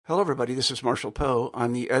Hello, everybody. This is Marshall Poe.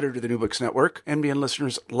 I'm the editor of the New Books Network. NBN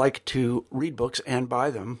listeners like to read books and buy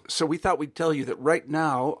them. So we thought we'd tell you that right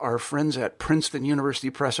now, our friends at Princeton University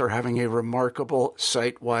Press are having a remarkable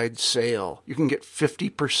site-wide sale. You can get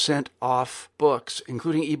 50% off books,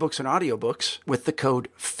 including ebooks and audiobooks, with the code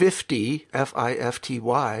 50,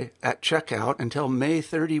 F-I-F-T-Y, at checkout until May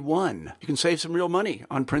 31. You can save some real money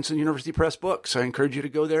on Princeton University Press books. I encourage you to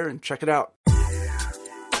go there and check it out.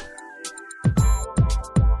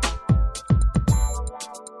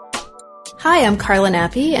 Hi, I'm Carla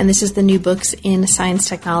Nappi, and this is the New Books in Science,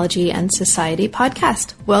 Technology, and Society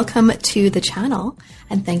podcast. Welcome to the channel,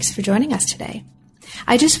 and thanks for joining us today.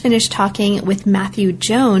 I just finished talking with Matthew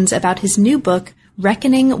Jones about his new book,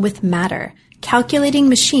 Reckoning with Matter, Calculating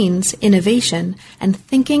Machines, Innovation, and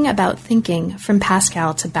Thinking About Thinking from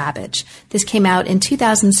Pascal to Babbage. This came out in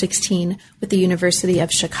 2016 with the University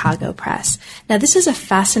of Chicago Press. Now, this is a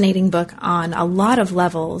fascinating book on a lot of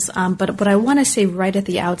levels, but what I want to say right at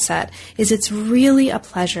the outset is it's really a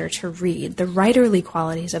pleasure to read. The writerly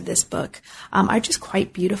qualities of this book are just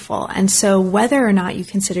quite beautiful. And so whether or not you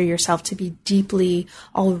consider yourself to be deeply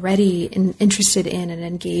already interested in and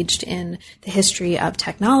engaged in the history of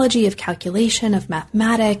technology, of calculation, of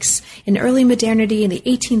mathematics, in early modernity, in the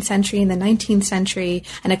 18th century, in the 19th century,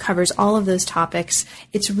 and it covers all of those topics,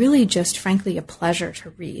 it's really just, frankly, a pleasure to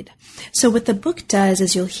read. So what the book does,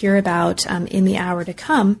 as you'll hear about in the hour to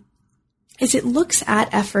come, is it looks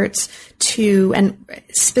at efforts to, and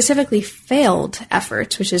specifically failed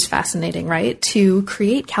efforts, which is fascinating, right, to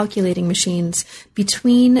create calculating machines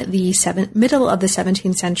between the middle of the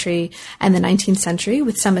 17th century and the 19th century,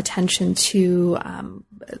 with some attention to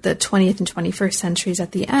the 20th and 21st centuries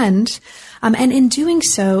at the end. And in doing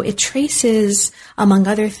so, it traces, among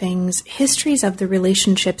other things, histories of the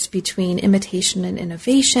relationships between imitation and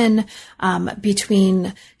innovation,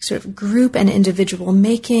 between sort of group and individual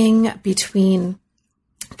making, between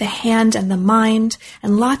the hand and the mind,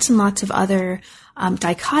 and lots of other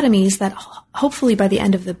dichotomies that hopefully by the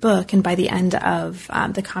end of the book and by the end of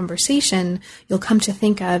the conversation, you'll come to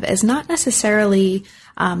think of as not necessarily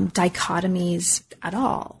dichotomies at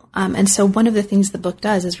all. And so one of the things the book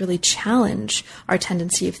does is really challenge our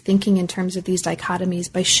tendency of thinking in terms of these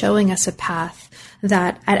dichotomies by showing us a path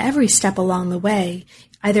that at every step along the way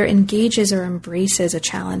either engages or embraces a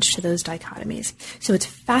challenge to those dichotomies. So it's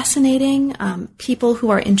fascinating. People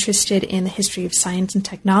who are interested in the history of science and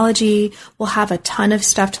technology will have a ton of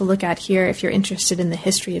stuff to look at here. If you're interested in the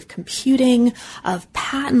history of computing, of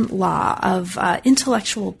patent law, of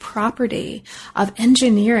intellectual property, of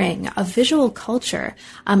engineering, of visual culture,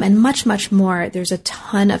 and much more, there's a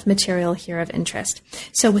ton of material here of interest.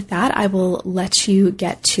 So with that, I will let you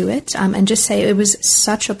get to it and just say it was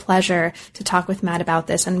such a pleasure to talk with Matt about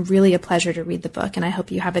this, and really a pleasure to read the book. And I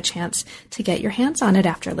hope you have a chance to get your hands on it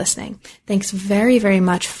after listening. Thanks very, very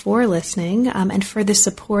much for listening and for the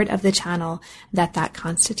support of the channel that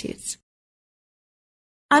constitutes.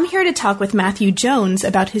 I'm here to talk with Matthew Jones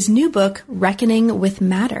about his new book, Reckoning with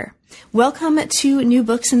Matter. Welcome to New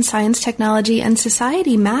Books in Science, Technology, and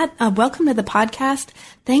Society. Matt, welcome to the podcast.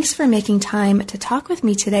 Thanks for making time to talk with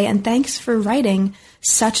me today, and thanks for writing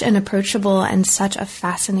such an approachable and such a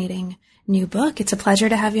fascinating new book. It's a pleasure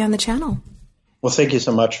to have you on the channel. Well, thank you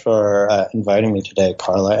so much for inviting me today,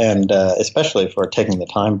 Carla, and especially for taking the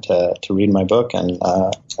time to read my book and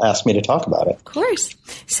ask me to talk about it. Of course.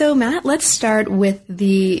 So, Matt, let's start with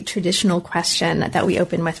the traditional question that we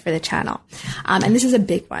open with for the channel. And this is a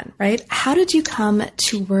big one, right? How did you come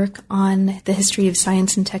to work on the history of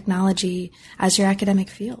science and technology as your academic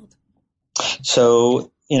field?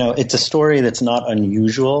 So, it's a story that's not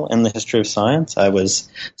unusual in the history of science. I was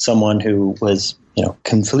someone who was,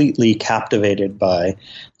 completely captivated by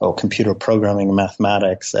computer programming and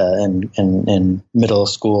mathematics in middle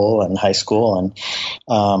school and high school,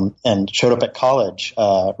 and showed up at college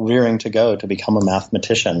rearing to go to become a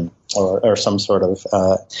mathematician or some sort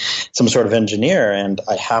of engineer. And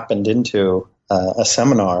I happened into a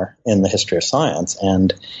seminar in the history of science,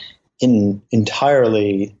 and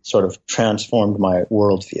entirely sort of transformed my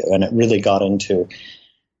worldview. And it really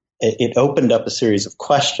it opened up a series of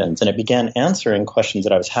questions, and it began answering questions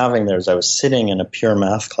that I was having there as I was sitting in a pure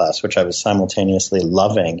math class, which I was simultaneously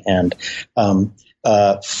loving and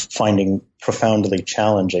finding profoundly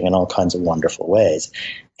challenging in all kinds of wonderful ways.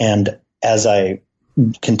 And as I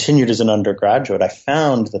continued as an undergraduate, I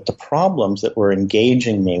found that the problems that were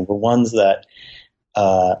engaging me were ones that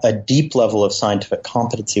a deep level of scientific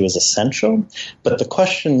competency was essential, but the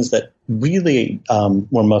questions that really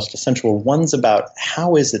were most essential were ones about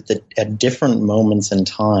how is it that at different moments in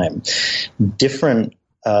time, different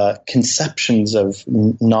conceptions of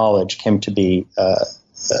knowledge came to be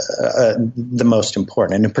the most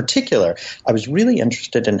important. And in particular, I was really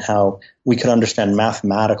interested in how we could understand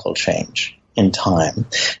mathematical change in time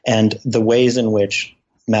and the ways in which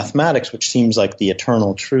mathematics, which seems like the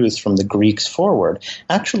eternal truth from the Greeks forward,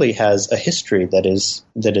 actually has a history that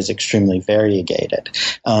is extremely variegated,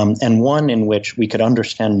 and one in which we could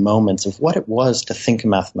understand moments of what it was to think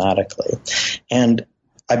mathematically. And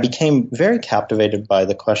I became very captivated by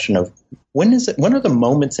the question of when are the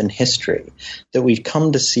moments in history that we've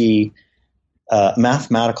come to see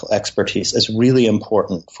mathematical expertise as really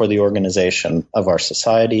important for the organization of our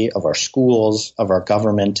society, of our schools, of our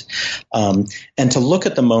government, and to look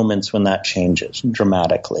at the moments when that changes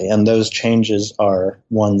dramatically. And those changes are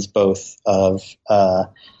ones both of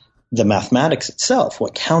the mathematics itself,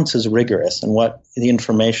 what counts as rigorous and what the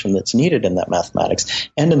information that's needed in that mathematics,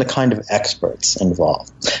 and in the kind of experts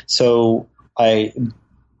involved. So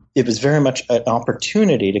it was very much an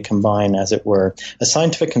opportunity to combine, as it were, a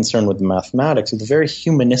scientific concern with mathematics with a very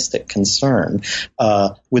humanistic concern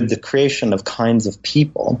with the creation of kinds of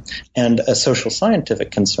people, and a social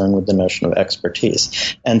scientific concern with the notion of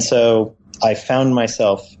expertise. And so I found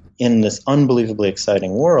myself in this unbelievably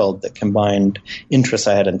exciting world that combined interest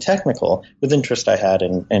I had in technical with interest I had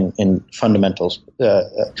in fundamental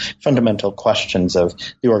questions of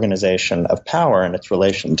the organization of power and its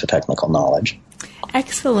relation to technical knowledge.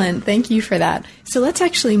 Excellent. Thank you for that. So let's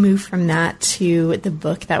actually move from that to the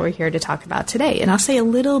book that we're here to talk about today. And I'll say a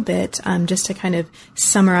little bit just to kind of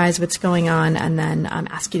summarize what's going on, and then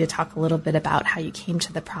ask you to talk a little bit about how you came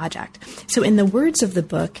to the project. So in the words of the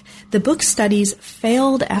book studies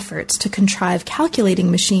failed efforts to contrive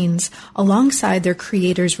calculating machines alongside their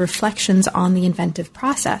creators' reflections on the inventive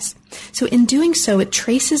process. So in doing so, it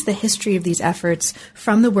traces the history of these efforts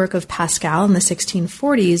from the work of Pascal in the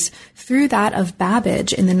 1640s through that of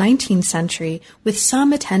Babbage in the 19th century, with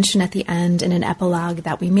some attention at the end in an epilogue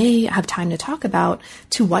that we may have time to talk about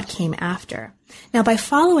to what came after. Now, by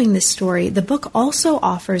following this story, the book also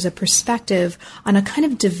offers a perspective on a kind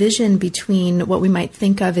of division between what we might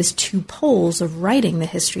think of as two poles of writing the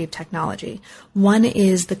history of technology. One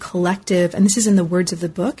is the collective, and this is in the words of the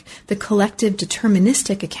book, the collective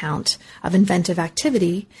deterministic account of inventive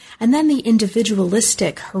activity, and then the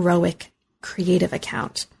individualistic, heroic, creative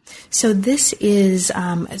account. So this is,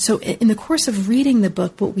 so in the course of reading the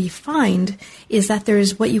book, what we find is that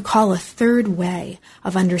there's what you call a third way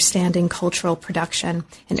of understanding cultural production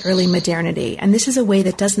in early modernity. And this is a way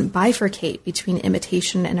that doesn't bifurcate between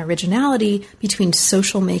imitation and originality, between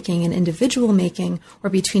social making and individual making, or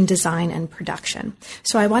between design and production.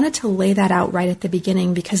 So I wanted to lay that out right at the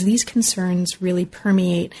beginning because these concerns really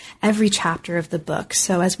permeate every chapter of the book.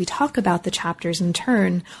 So as we talk about the chapters in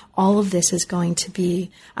turn, all of this is going to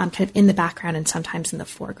be kind of in the background and sometimes in the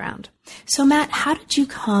foreground. So Matt, how did you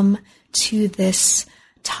come to this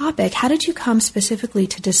topic? How did you come specifically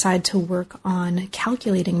to decide to work on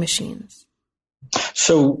calculating machines?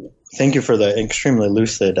 So thank you for the extremely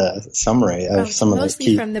lucid summary of some of the key...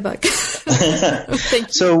 Mostly from the book. Thank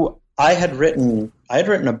you. So I had written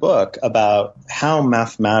a book about how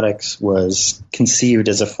mathematics was conceived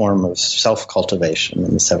as a form of self-cultivation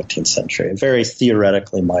in the 17th century, a very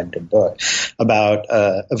theoretically minded book about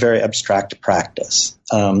a very abstract practice,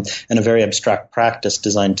 and a very abstract practice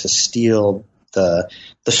designed to steel the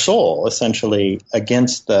soul, essentially,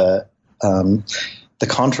 against the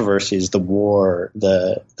controversies, the war,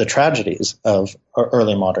 the tragedies of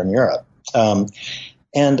early modern Europe.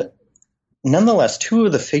 And nonetheless, two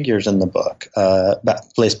of the figures in the book,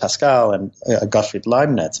 Blaise Pascal and Gottfried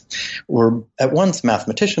Leibniz, were at once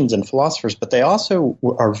mathematicians and philosophers, but they also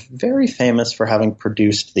are very famous for having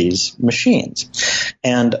produced these machines.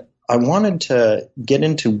 And I wanted to get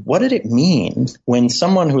into what did it mean when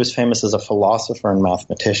someone who is famous as a philosopher and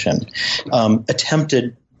mathematician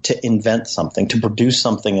attempted to invent something, to produce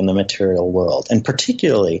something in the material world, and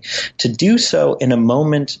particularly to do so in a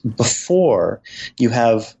moment before you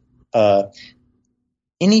have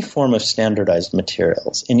any form of standardized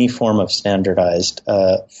materials, any form of standardized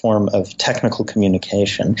form of technical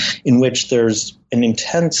communication in which there's an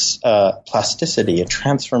intense plasticity, a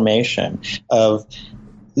transformation of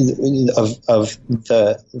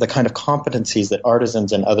the kind of competencies that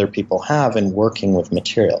artisans and other people have in working with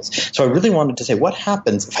materials. So I really wanted to say, what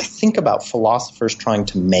happens if I think about philosophers trying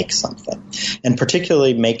to make something, and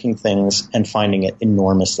particularly making things and finding it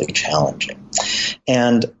enormously challenging?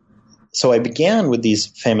 And so I began with these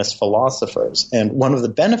famous philosophers, and one of the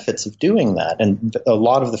benefits of doing that, and a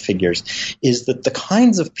lot of the figures, is that the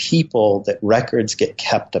kinds of people that records get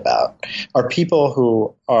kept about are people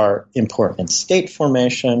who are important in state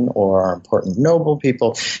formation or are important noble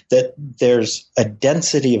people, that there's a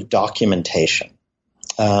density of documentation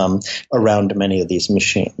around many of these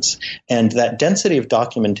machines. And that density of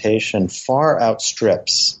documentation far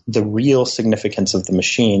outstrips the real significance of the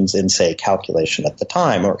machines in, say, calculation at the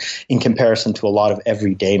time, or in comparison to a lot of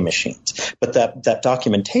everyday machines. But that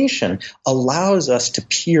documentation allows us to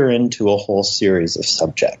peer into a whole series of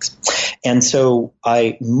subjects. And so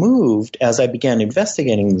I moved, as I began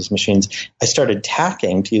investigating these machines, I started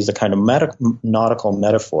tacking, to use a kind of nautical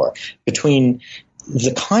metaphor, between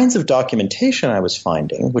the kinds of documentation I was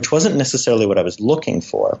finding, which wasn't necessarily what I was looking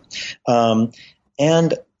for,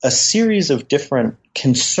 and a series of different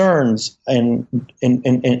concerns in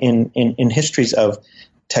histories of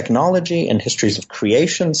technology and histories of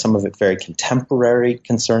creation, some of it very contemporary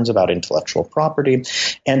concerns about intellectual property,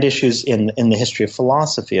 and issues in the history of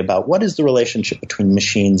philosophy about what is the relationship between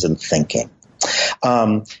machines and thinking.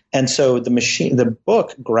 And so the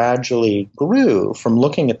book gradually grew from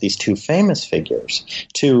looking at these two famous figures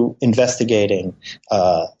to investigating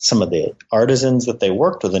some of the artisans that they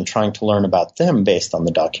worked with and trying to learn about them based on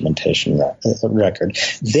the documentation record.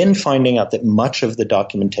 Then finding out that much of the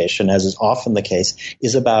documentation, as is often the case,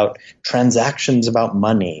 is about transactions about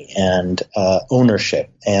money and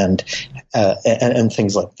ownership and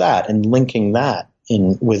things like that, and linking that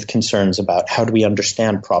with concerns about how do we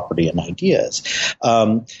understand property and ideas.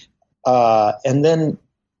 And then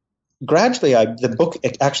gradually the book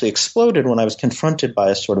actually exploded when I was confronted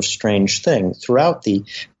by a sort of strange thing. Throughout the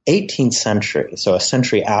 18th century, so a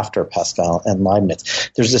century after Pascal and Leibniz,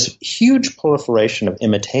 there's this huge proliferation of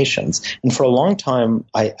imitations. And for a long time,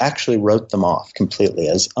 I actually wrote them off completely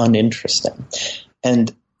as uninteresting.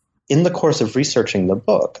 And in the course of researching the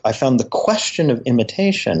book, I found the question of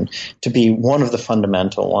imitation to be one of the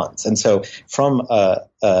fundamental ones. And so from a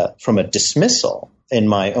dismissal in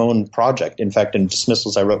my own project, in fact, in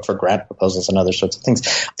dismissals I wrote for grant proposals and other sorts of things,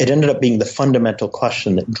 it ended up being the fundamental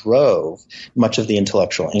question that drove much of the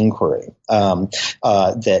intellectual inquiry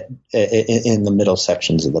that in the middle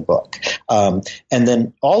sections of the book. And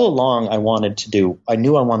then all along I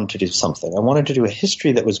knew I wanted to do something. I wanted to do a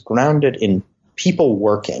history that was grounded in people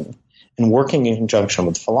working in conjunction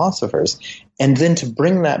with philosophers, and then to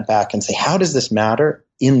bring that back and say, how does this matter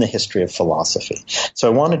in the history of philosophy? So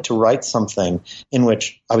I wanted to write something in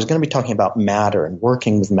which I was going to be talking about matter and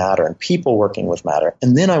working with matter and people working with matter.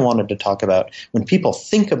 And then I wanted to talk about when people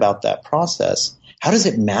think about that process, how does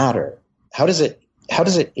it matter? How does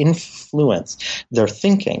it influence their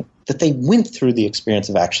thinking that they went through the experience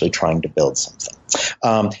of actually trying to build something?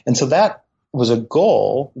 And so that was a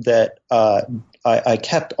goal that I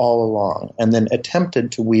kept all along, and then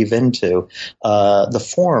attempted to weave into the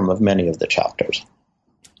form of many of the chapters.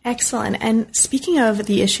 Excellent. And speaking of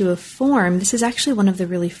the issue of form, this is actually one of the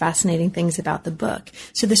really fascinating things about the book.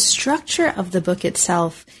 So the structure of the book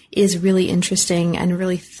itself is really interesting and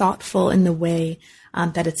really thoughtful in the way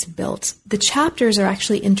that it's built. The chapters are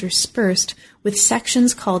actually interspersed with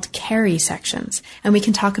sections called carry sections. And we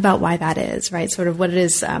can talk about why that is, right? Sort of what it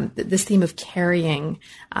is, this theme of carrying,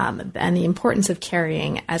 and the importance of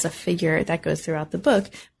carrying as a figure that goes throughout the book.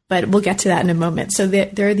 But we'll get to that in a moment. So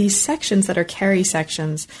there are these sections that are carry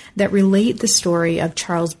sections that relate the story of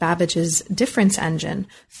Charles Babbage's difference engine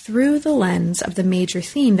through the lens of the major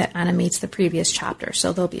theme that animates the previous chapter.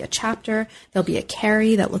 So there'll be a chapter, there'll be a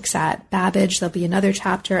carry that looks at Babbage, there'll be another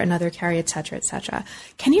chapter, another carry, et cetera, et cetera.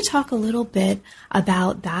 Can you talk a little bit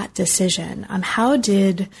about that decision? How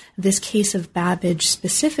did this case of Babbage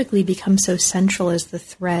specifically become so central as the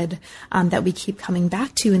thread that we keep coming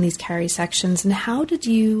back to in these carry sections? And how did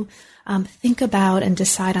you think about and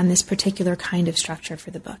decide on this particular kind of structure for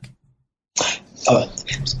the book?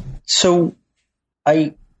 So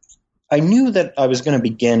I knew that I was going to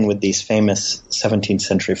begin with these famous 17th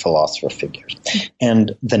century philosopher figures.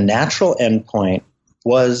 And the natural endpoint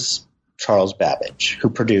was Charles Babbage, who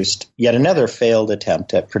produced yet another failed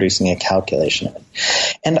attempt at producing a calculation of it.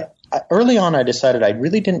 And early on, I decided I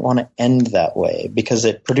really didn't want to end that way, because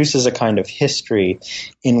it produces a kind of history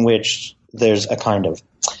in which there's a kind of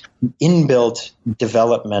inbuilt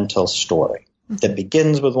developmental story that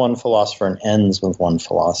begins with one philosopher and ends with one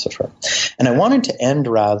philosopher. And I wanted to end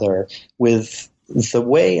rather with the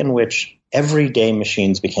way in which everyday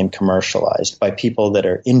machines became commercialized by people that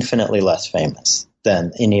are infinitely less famous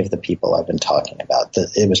than any of the people I've been talking about.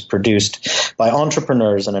 It was produced by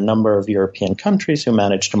entrepreneurs in a number of European countries who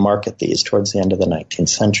managed to market these towards the end of the 19th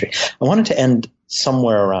century. I wanted to end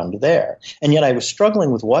somewhere around there. And yet I was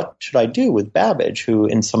struggling with what should I do with Babbage, who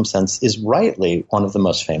in some sense is rightly one of the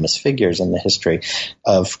most famous figures in the history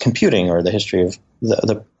of computing, or the history of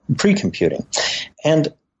the pre-computing.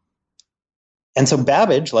 And And so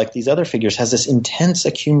Babbage, like these other figures, has this intense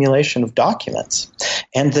accumulation of documents.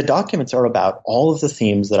 And the documents are about all of the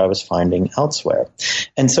themes that I was finding elsewhere.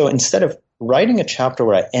 And so instead of writing a chapter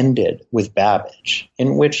where I ended with Babbage,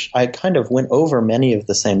 in which I kind of went over many of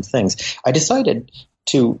the same things, I decided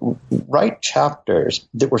to write chapters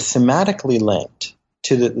that were thematically linked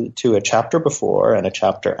to a chapter before and a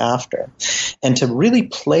chapter after, and to really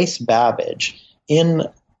place Babbage in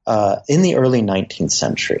the early 19th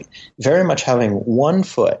century, very much having one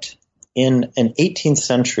foot in an 18th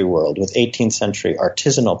century world with 18th century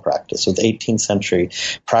artisanal practice, with 18th century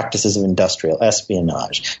practices of industrial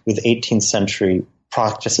espionage, with 18th century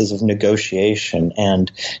practices of negotiation,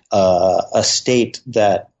 and a state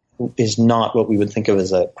that is not what we would think of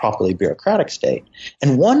as a properly bureaucratic state,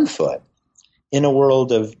 and one foot in a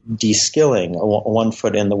world of de-skilling, one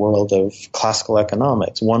foot in the world of classical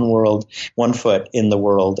economics, one foot in the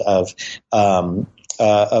world of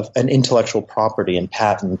an intellectual property and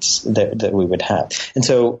patents that we would have. And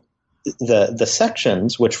so the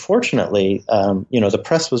sections, which fortunately, the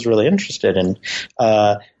press was really interested in,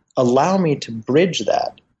 allow me to bridge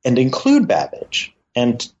that and include Babbage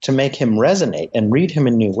and to make him resonate and read him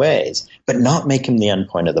in new ways, but not make him the end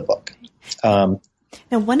point of the book.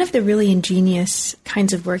 Now, one of the really ingenious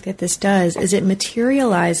kinds of work that this does is it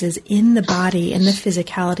materializes in the body, in the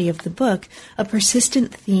physicality of the book, a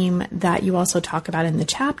persistent theme that you also talk about in the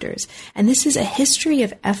chapters. And this is a history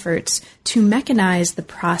of efforts to mechanize the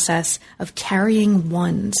process of carrying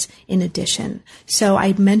ones in addition. So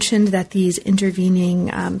I mentioned that these intervening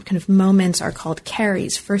kind of moments are called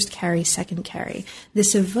carries, first carry, second carry.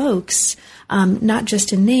 This evokes not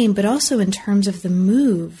just a name, but also in terms of the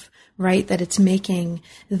move, right, that it's making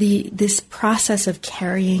this process of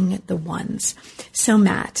carrying the ones. So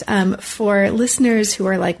Matt, for listeners who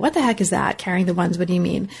are like, what the heck is that, carrying the ones? What do you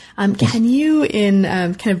mean? Can you, in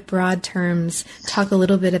kind of broad terms, talk a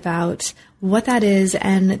little bit about what that is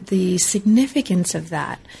and the significance of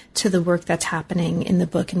that to the work that's happening in the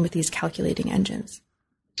book and with these calculating engines?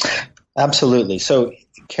 Absolutely. So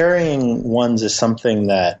carrying ones is something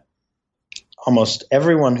that almost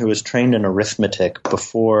everyone who was trained in arithmetic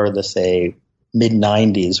before the, say,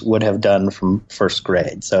 mid-90s would have done from first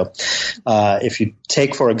grade. So if you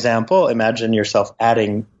take, for example, imagine yourself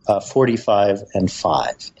adding 45 and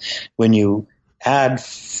 5. When you add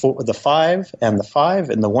the 5 and the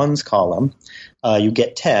 5 in the ones column, you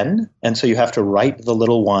get 10, and so you have to write the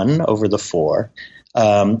little 1 over the 4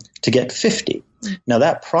 to get 50. Now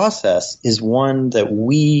that process is one that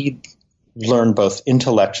we learn both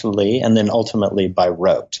intellectually and then ultimately by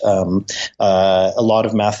rote. A lot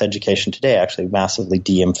of math education today actually massively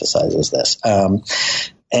de-emphasizes this.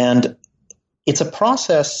 And it's a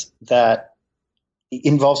process that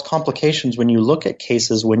involves complications when you look at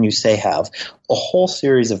cases when you, say, have a whole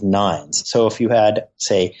series of nines. So if you had,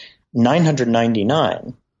 say,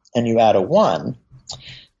 999 and you add a 1,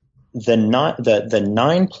 the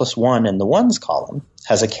 9 plus 1 in the ones column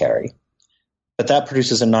has a carry. But that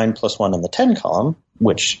produces a 9 plus 1 in the 10 column,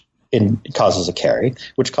 which causes a carry,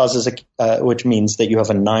 which means that you have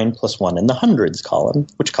a 9 plus 1 in the hundreds column,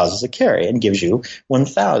 which causes a carry and gives you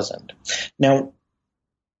 1,000. Now,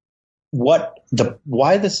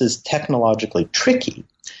 why this is technologically tricky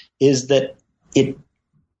is that it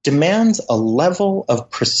demands a level of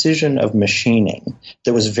precision of machining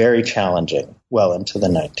that was very challenging well into the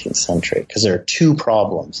 19th century, because there are two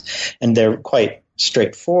problems, and they're quite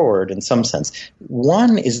straightforward in some sense.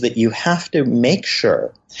 One is that you have to make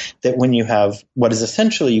sure that when you have what is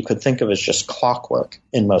essentially you could think of as just clockwork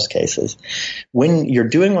in most cases, when you're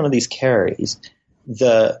doing one of these carries,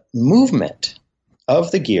 the movement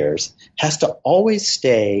of the gears has to always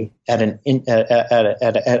stay at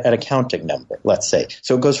a counting number, let's say.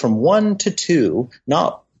 So it goes from 1 to 2,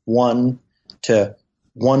 not 1 to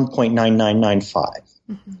 1.9995.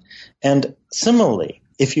 Mm-hmm. And similarly,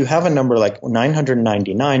 if you have a number like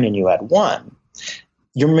 999 and you add 1,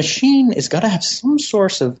 your machine is going to have some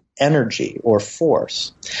source of energy or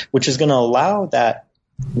force, which is going to allow that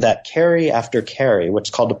carry after carry, which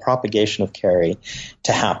is called the propagation of carry,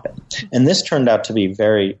 to happen. And this turned out to be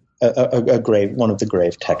one of the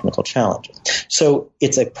grave technical challenges. So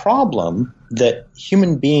it's a problem that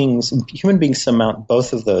human beings surmount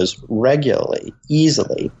both of those regularly,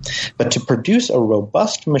 easily, but to produce a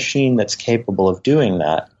robust machine that's capable of doing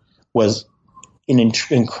that was an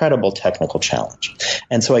incredible technical challenge.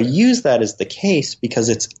 And so I use that as the case because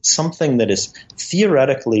it's something that is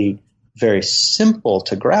theoretically very simple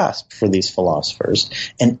to grasp for these philosophers,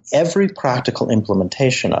 and every practical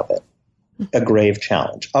implementation of it a grave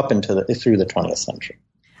challenge up into through the 20th century.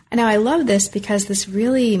 Now, I love this because this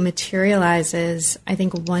really materializes, I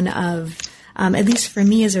think, one of at least for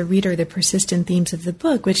me as a reader, the persistent themes of the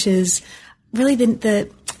book, which is really the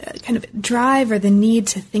kind of drive or the need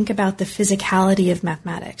to think about the physicality of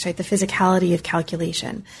mathematics, right? The physicality of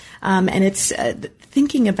calculation. And it's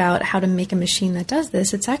thinking about how to make a machine that does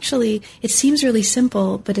this. It seems really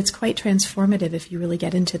simple, but it's quite transformative if you really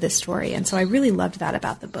get into this story. And so I really loved that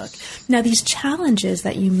about the book. Now, these challenges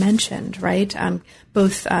that you mentioned, right?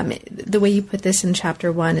 Both the way you put this in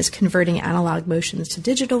chapter 1 is converting analog motions to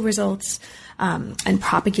digital results, and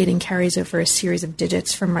propagating carries over a series of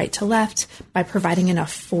digits from right to left by providing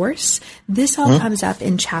enough force. This all comes up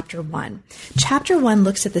in chapter 1. Chapter 1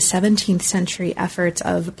 looks at the 17th century efforts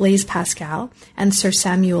of Blaise Pascal and Sir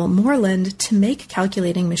Samuel Morland to make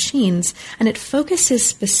calculating machines, and it focuses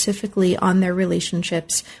specifically on their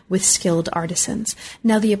relationships with skilled artisans.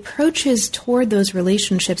 Now, the approaches toward those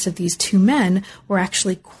relationships of these two men were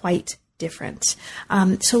actually quite different.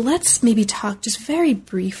 So let's maybe talk just very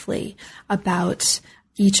briefly about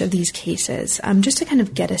each of these cases, just to kind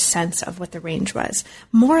of get a sense of what the range was.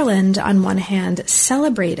 Morland, on one hand,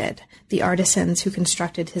 celebrated the artisans who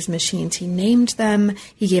constructed his machines. He named them.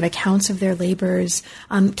 He gave accounts of their labors.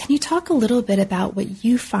 Can you talk a little bit about what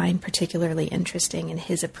you find particularly interesting in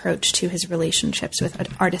his approach to his relationships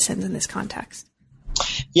with artisans in this context?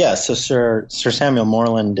 Yeah, so Sir Samuel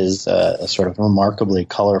Morland is a sort of remarkably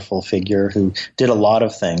colorful figure who did a lot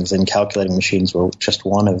of things, and calculating machines were just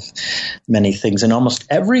one of many things. In almost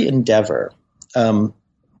every endeavor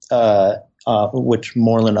which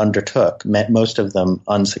Morland undertook, most of them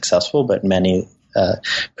unsuccessful, but many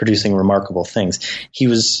producing remarkable things, he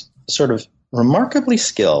was sort of remarkably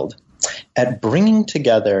skilled at bringing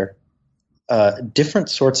together different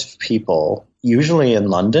sorts of people, usually in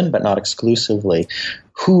London, but not exclusively,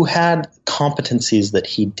 who had competencies that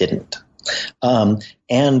he didn't.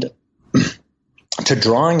 And to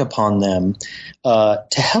drawing upon them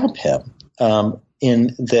to help him in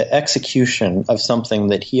the execution of something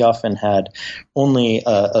that he often had only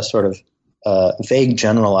a sort of vague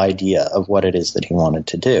general idea of what it is that he wanted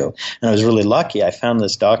to do. And I was really lucky. I found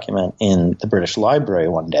this document in the British Library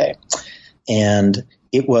one day, and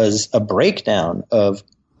it was a breakdown of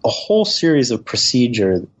a whole series of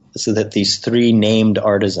procedure so that these three named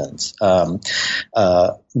artisans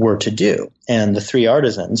were to do. And the three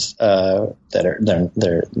artisans were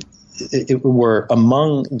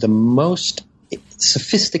among the most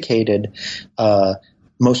sophisticated,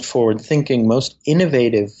 most forward-thinking, most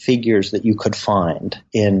innovative figures that you could find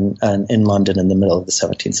in London in the middle of the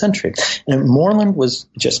 17th century. And Morland was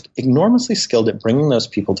just enormously skilled at bringing those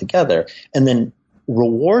people together and then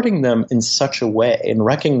rewarding them in such a way and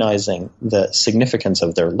recognizing the significance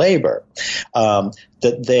of their labor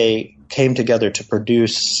that they came together to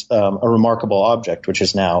produce a remarkable object, which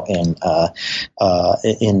is now in the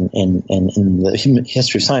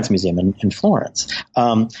History of Science Museum in Florence.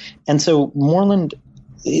 And so Morland,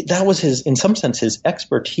 that was in some sense, his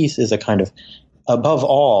expertise is a kind of, above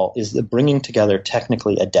all, is the bringing together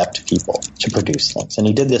technically adept people to produce things. And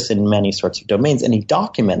he did this in many sorts of domains, and he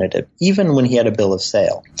documented it even when he had a bill of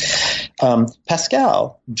sale.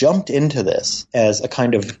 Pascal jumped into this as a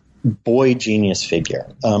kind of boy genius figure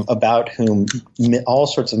about whom all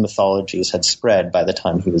sorts of mythologies had spread by the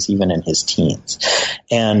time he was even in his teens,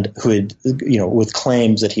 and who had, with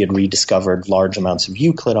claims that he had rediscovered large amounts of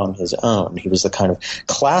Euclid on his own. He was the kind of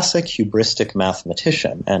classic hubristic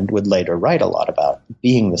mathematician and would later write a lot about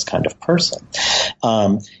being this kind of person.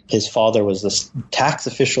 His father was this tax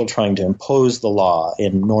official trying to impose the law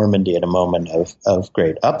in Normandy at a moment of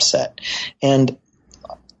great upset. And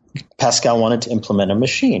Pascal wanted to implement a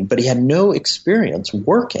machine, but he had no experience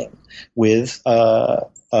working with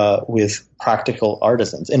practical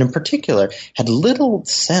artisans, and in particular had little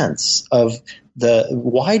sense of the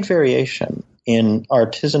wide variation in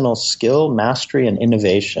artisanal skill, mastery, and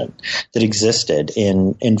innovation that existed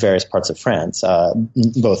in various parts of France,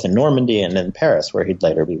 both in Normandy and in Paris, where he'd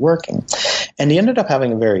later be working. And he ended up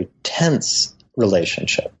having a very tense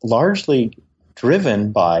relationship, largely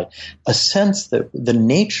driven by a sense that the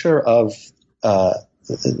nature of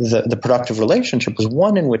the productive relationship was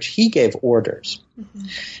one in which he gave orders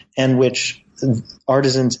and which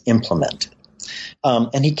artisans implemented.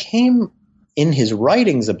 And he came in his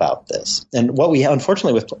writings about this. And what we have,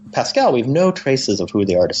 unfortunately, with Pascal, we have no traces of who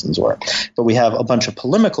the artisans were, but we have a bunch of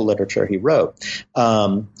polemical literature he wrote.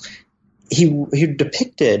 He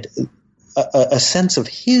depicted a sense of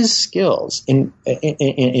his skills in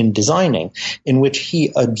designing, in which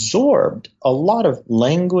he absorbed a lot of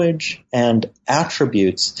language and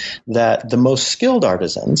attributes that the most skilled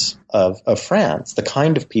artisans of France, the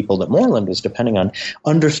kind of people that Moreland was depending on,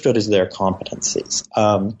 understood as their competencies.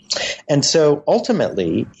 And so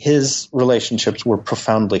ultimately, his relationships were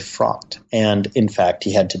profoundly fraught. And in fact,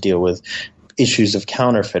 he had to deal with issues of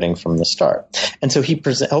counterfeiting from the start. And so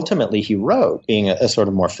ultimately he wrote, being a sort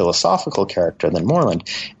of more philosophical character than Moreland,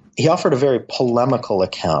 he offered a very polemical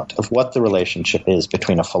account of what the relationship is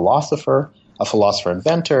between a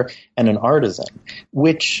philosopher-inventor, and an artisan,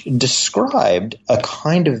 which described a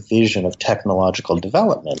kind of vision of technological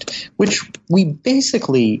development, which we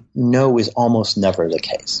basically know is almost never the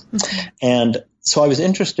case. Mm-hmm. And so I was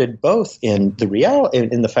interested both in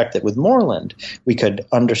in the fact that with Moreland, we could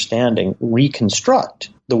understand and reconstruct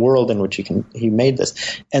the world in which he made this,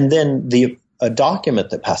 and then a document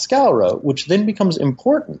that Pascal wrote, which then becomes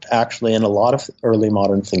important actually in a lot of early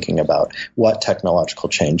modern thinking about what technological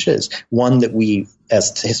change is, one that we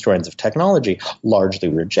as historians of technology largely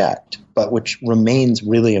reject, but which remains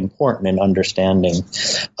really important in understanding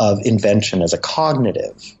of invention as a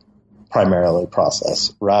cognitive primarily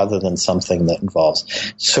process rather than something that involves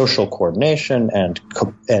social coordination and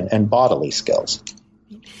bodily skills.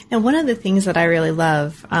 And one of the things that I really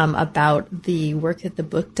love about the work that the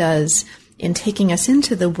book does in taking us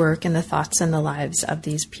into the work and the thoughts and the lives of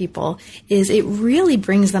these people is it really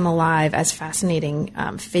brings them alive as fascinating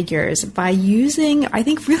figures by using, I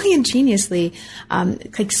think really ingeniously,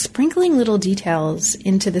 like sprinkling little details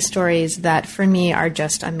into the stories that for me are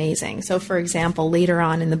just amazing. So for example, later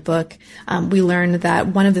on in the book, we learned that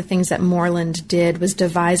one of the things that Moreland did was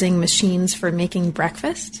devising machines for making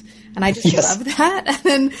breakfast. And I just love that. And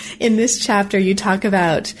then in this chapter, you talk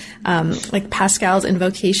about like Pascal's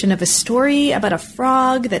invocation of a story about a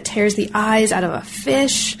frog that tears the eyes out of a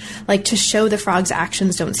fish, like to show the frog's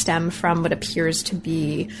actions don't stem from what appears to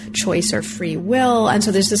be choice or free will. And so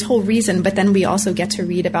there's this whole reason, but then we also get to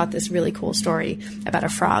read about this really cool story about a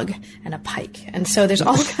frog and a pike. And so there's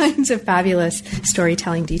all kinds of fabulous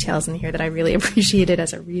storytelling details in here that I really appreciated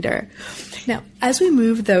as a reader. Now, as we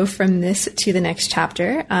move though from this to the next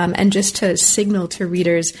chapter, and just to signal to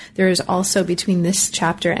readers, there is also between this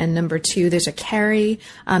chapter and number 2, there's a carry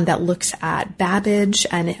that looks at Babbage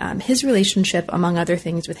and his relationship, among other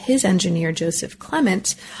things, with his engineer, Joseph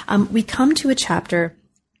Clement. We come to a chapter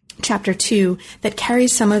 2 that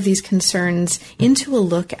carries some of these concerns into a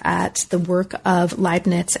look at the work of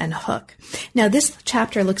Leibniz and Hooke. Now, this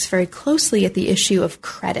chapter looks very closely at the issue of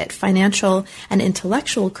credit, financial and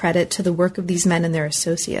intellectual credit to the work of these men and their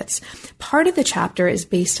associates. Part of the chapter is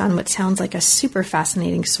based on what sounds like a super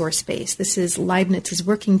fascinating source base. This is Leibniz's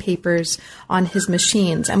working papers on his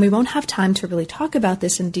machines, and we won't have time to really talk about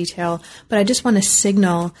this in detail, but I just want to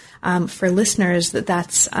signal for listeners that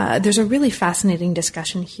there's a really fascinating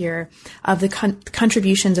discussion here of the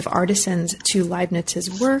contributions of artisans to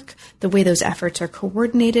Leibniz's work, the way those efforts are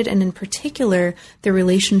coordinated, and in particular, the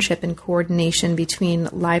relationship and coordination between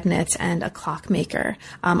Leibniz and a clockmaker,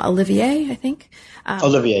 Olivier, I think.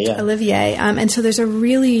 Olivier, yeah. Olivier. And so there's a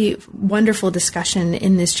really wonderful discussion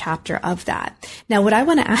in this chapter of that. Now, what I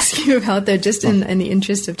want to ask you about, though, just in the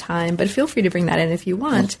interest of time, but feel free to bring that in if you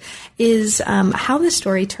want, is how the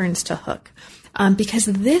story turns to Hooke. Because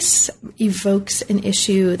this evokes an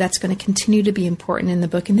issue that's going to continue to be important in the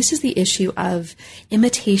book, and this is the issue of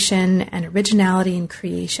imitation and originality and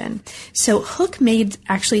creation. So Hooke made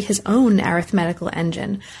actually his own arithmetical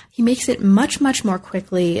engine. He makes it much, much more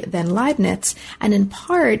quickly than Leibniz, and in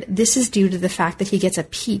part, this is due to the fact that he gets a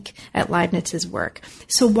peek at Leibniz's work.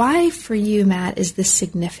 So why, for you, Matt, is this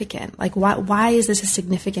significant? Like, why is this a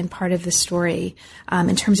significant part of the story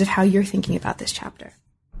in terms of how you're thinking about this chapter?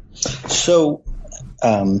 So,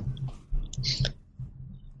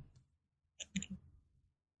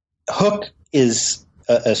 Hooke is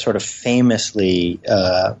a sort of famously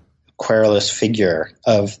querulous figure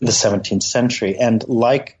of the 17th century, and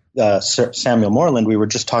like Sir Samuel Moreland, we were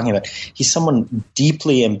just talking about, he's someone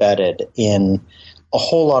deeply embedded in a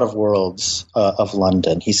whole lot of worlds of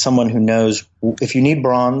London. He's someone who knows if you need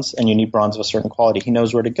bronze and you need bronze of a certain quality, he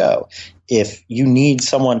knows where to go. If you need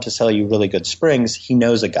someone to sell you really good springs, he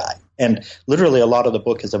knows a guy. And literally a lot of the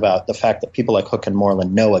book is about the fact that people like Hooke and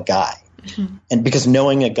Moreland know a guy. Mm-hmm. And because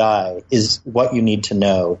knowing a guy is what you need to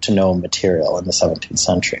know material in the 17th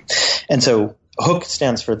century. And so Hooke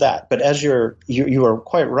stands for that. But as you are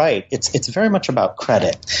quite right, it's very much about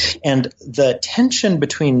credit. And the tension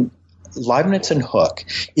between Leibniz and Hooke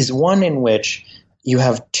is one in which you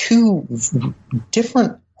have two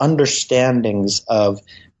different understandings of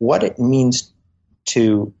what it means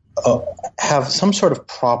to have some sort of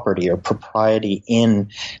property or propriety in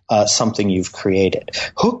something you've created.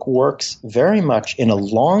 Hooke works very much in a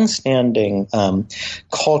long-standing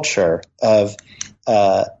culture of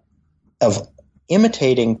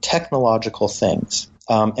imitating technological things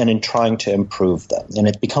and in trying to improve them. And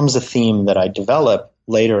it becomes a theme that I develop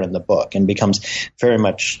later in the book and becomes very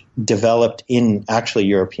much developed in actually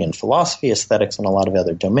European philosophy, aesthetics, and a lot of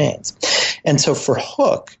other domains. And so for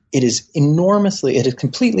Hooke, it is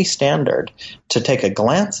completely standard to take a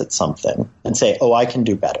glance at something and say, oh, I can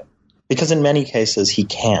do better. Because in many cases he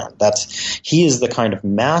can. He is the kind of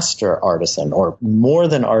master artisan or more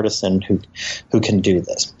than artisan who can do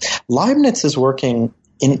this. Leibniz is working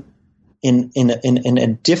in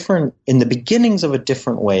the beginnings of a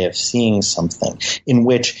different way of seeing something, in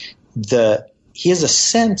which he has a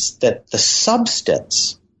sense that the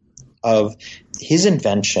substance of his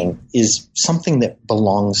invention is something that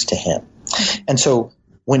belongs to him. And so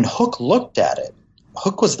when Hooke looked at it,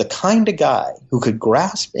 Hooke was the kind of guy who could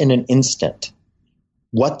grasp in an instant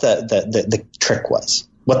what the trick was,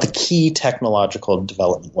 what the key technological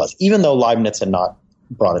development was, even though Leibniz had not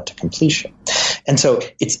brought it to completion. And so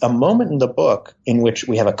it's a moment in the book in which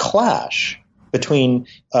we have a clash between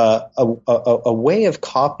a way of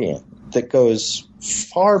copying that goes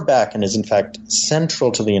far back and is in fact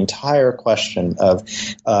central to the entire question of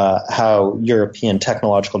how European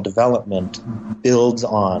technological development builds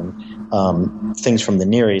on things from the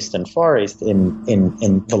Near East and Far East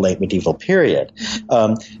in the late medieval period,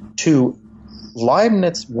 to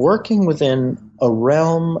Leibniz working within a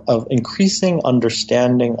realm of increasing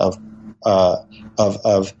understanding of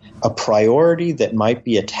a priority that might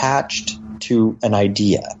be attached to an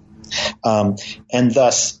idea. And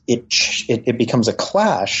thus it becomes a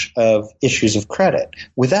clash of issues of credit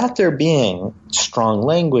without there being strong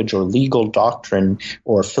language or legal doctrine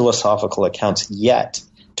or philosophical accounts yet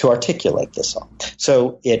to articulate this all.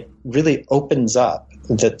 So it really opens up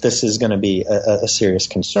that this is going to be a serious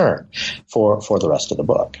concern for the rest of the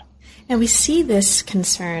book. And we see this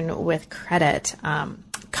concern with credit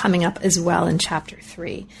coming up as well in Chapter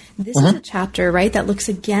 3. This is a chapter, right, that looks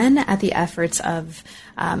again at the efforts of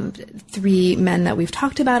three men that we've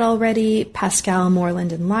talked about already, Pascal,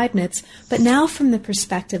 Moreland, and Leibniz, but now from the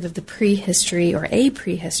perspective of the prehistory or a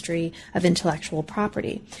prehistory of intellectual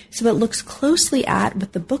property. So it looks closely at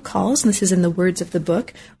what the book calls, and this is in the words of the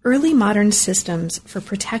book, early modern systems for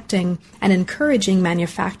protecting and encouraging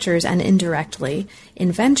manufactures and indirectly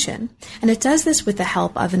invention. And it does this with the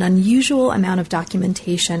help of an unusual amount of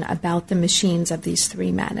documentation about the machines of these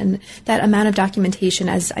three men. And that amount of documentation,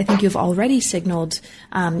 as I think you've already signaled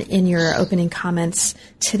in your opening comments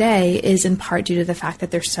today, is in part due to the fact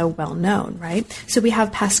that they're so well known, right? So we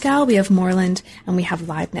have Pascal, we have Moreland, and we have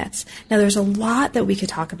Leibniz. Now there's a lot that we could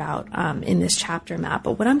talk about in this chapter, Matt,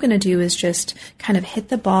 but what I'm going to do is just kind of hit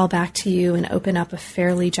the ball back to you and open up a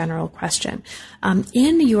fairly general question.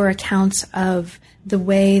 In your accounts of the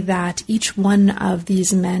way that each one of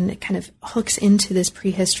these men kind of hooks into this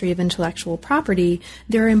prehistory of intellectual property,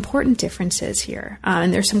 there are important differences here,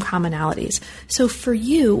 and there's some commonalities. So for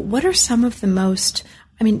you, what are some of the most,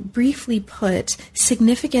 briefly put,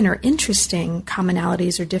 significant or interesting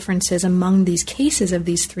commonalities or differences among these cases of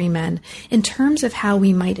these three men in terms of how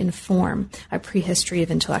we might inform a prehistory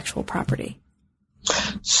of intellectual property?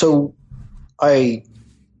 So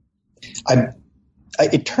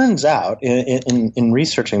it turns out in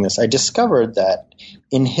researching this, I discovered that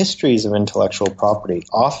in histories of intellectual property,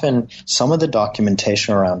 often some of the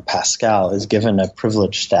documentation around Pascal is given a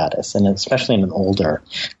privileged status, and especially in an older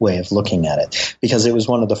way of looking at it, because it was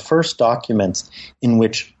one of the first documents in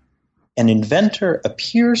which an inventor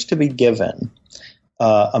appears to be given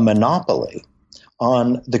a monopoly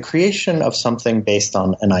on the creation of something based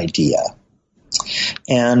on an idea.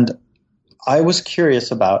 And I was curious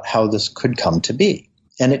about how this could come to be.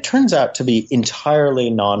 And it turns out to be entirely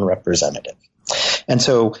non-representative. And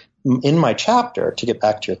so in my chapter, to get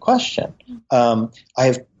back to your question, I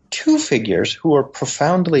have two figures who are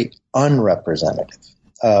profoundly unrepresentative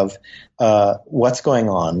of what's going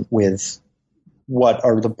on with what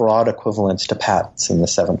are the broad equivalents to patents in the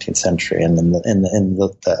 17th century and in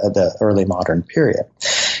the early modern period.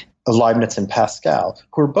 Leibniz and Pascal,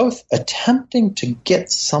 who are both attempting to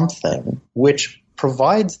get something which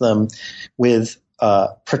provides them with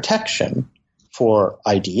protection for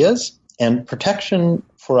ideas and protection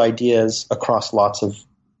for ideas across lots of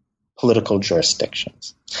political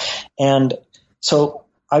jurisdictions. And so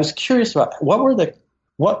I was curious about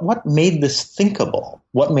what made this thinkable,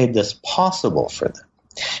 what made this possible for them.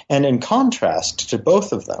 And in contrast to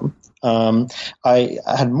both of them, I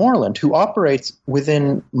had Moreland, who operates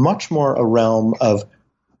within much more a realm of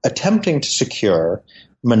attempting to secure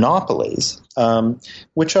monopolies,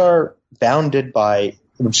 which are bounded by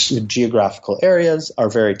geographical areas, are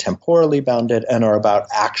very temporally bounded, and are about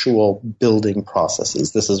actual building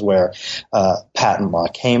processes. This is where patent law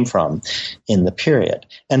came from in the period.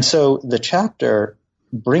 And so the chapter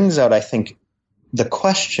brings out, I think, the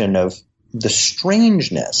question of the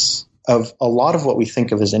strangeness of a lot of what we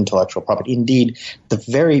think of as intellectual property. Indeed, the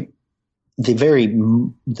very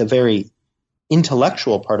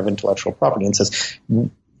intellectual part of intellectual property, and says,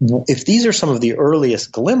 if these are some of the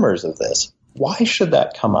earliest glimmers of this, why should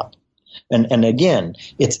that come up? And again,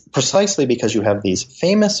 it's precisely because you have these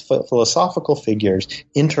famous philosophical figures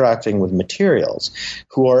interacting with materials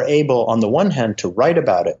who are able, on the one hand, to write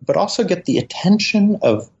about it, but also get the attention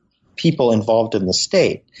of people involved in the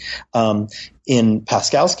state. In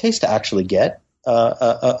Pascal's case, to actually get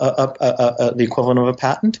the equivalent of a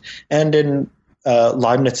patent, and in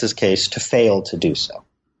Leibniz's case, to fail to do so.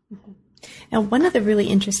 Now, one of the really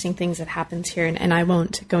interesting things that happens here, and I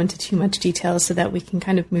won't go into too much detail so that we can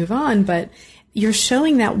kind of move on, but you're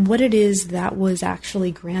showing that what it is that was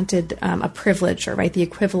actually granted a privilege, or right, the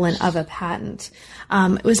equivalent of a patent,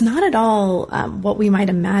 it was not at all what we might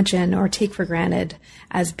imagine or take for granted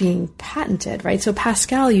as being patented, right? So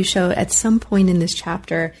Pascal, you show at some point in this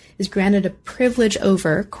chapter, is granted a privilege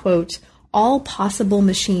over, quote, all possible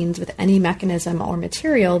machines with any mechanism or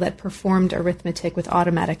material that performed arithmetic with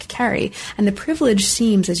automatic carry. And the privilege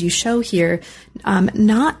seems, as you show here,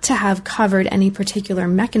 not to have covered any particular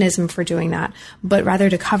mechanism for doing that, but rather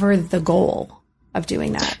to cover the goal of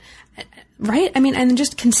doing that. Right? I mean, and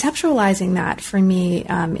just conceptualizing that for me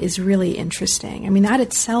is really interesting. I mean, that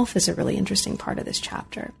itself is a really interesting part of this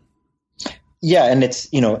chapter. Yeah, and it's,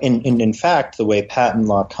 in fact, the way patent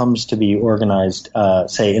law comes to be organized,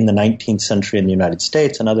 say, in the 19th century in the United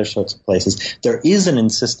States and other sorts of places, there is an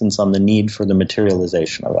insistence on the need for the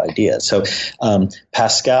materialization of ideas. So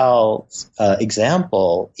Pascal's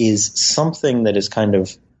example is something that is kind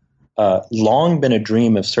of long been a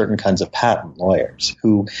dream of certain kinds of patent lawyers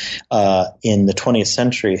who, in the 20th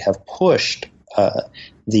century, have pushed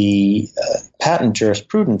the patent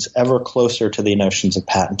jurisprudence ever closer to the notions of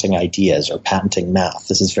patenting ideas or patenting math.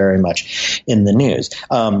 This is very much in the news.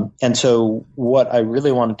 And so what I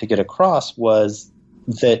really wanted to get across was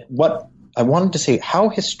that I wanted to say, how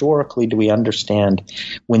historically do we understand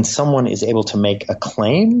when someone is able to make a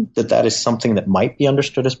claim that is something that might be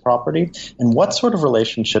understood as property, and what sort of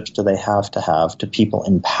relationships do they have to people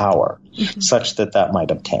in power such that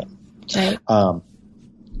might obtain? Right.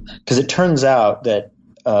 Because it turns out that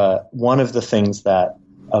one of the things that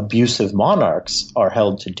abusive monarchs are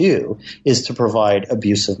held to do is to provide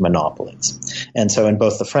abusive monopolies. And so in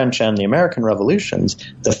both the French and the American revolutions,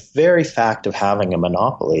 the very fact of having a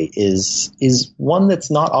monopoly is one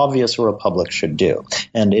that's not obvious a republic should do.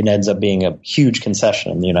 And it ends up being a huge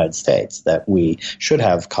concession in the United States that we should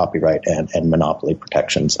have copyright and monopoly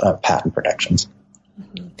protections, patent protections.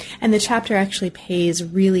 Mm-hmm. And the chapter actually pays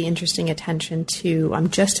really interesting attention to,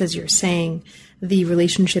 just as you're saying, the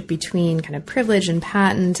relationship between kind of privilege and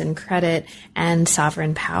patent and credit and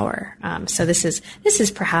sovereign power. So this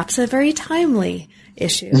is perhaps a very timely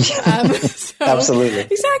issue. Absolutely.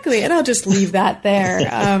 Exactly. And I'll just leave that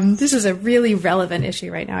there. This is a really relevant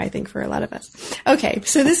issue right now, I think, for a lot of us. Okay.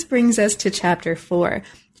 So this brings us to chapter 4.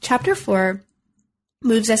 Chapter 4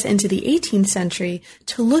 moves us into the 18th century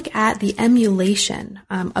to look at the emulation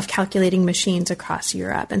of calculating machines across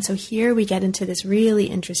Europe. And so here we get into this really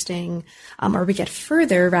interesting, or we get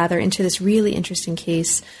further rather into this really interesting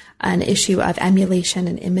case, an issue of emulation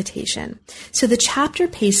and imitation. So the chapter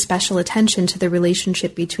pays special attention to the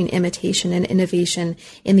relationship between imitation and innovation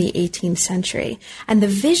in the 18th century, and the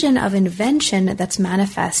vision of invention that's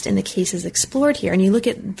manifest in the cases explored here. And you look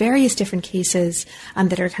at various different cases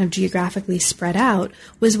that are kind of geographically spread out,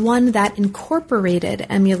 was one that incorporated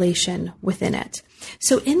emulation within it.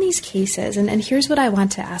 So in these cases, and here's what I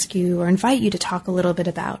want to ask you or invite you to talk a little bit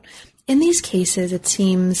about. In these cases, it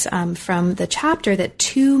seems from the chapter that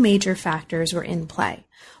two major factors were in play.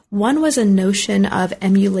 One was a notion of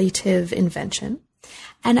emulative invention,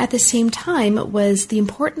 and at the same time was the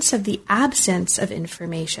importance of the absence of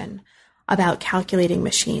information about calculating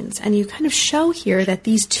machines. And you kind of show here that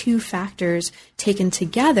these two factors taken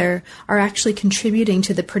together are actually contributing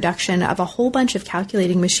to the production of a whole bunch of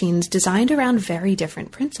calculating machines designed around very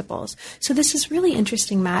different principles. So this is really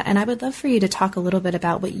interesting, Matt, and I would love for you to talk a little bit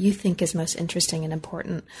about what you think is most interesting and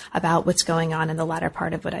important about what's going on in the latter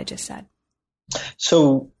part of what I just said.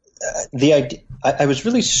 So the idea, I was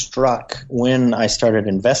really struck when I started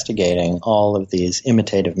investigating all of these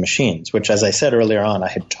imitative machines, which, as I said earlier on, I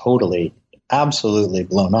had absolutely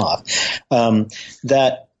blown off,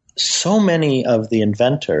 that so many of the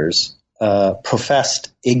inventors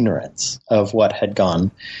professed ignorance of what had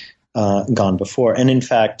gone before. And in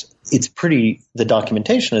fact, the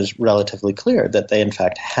documentation is relatively clear that they in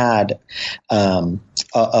fact had a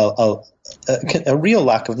real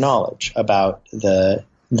lack of knowledge about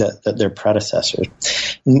their predecessors.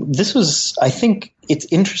 This was, I think, it's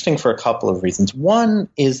interesting for a couple of reasons. One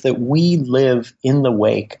is that we live in the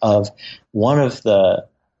wake of one of the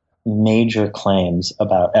major claims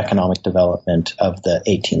about economic development of the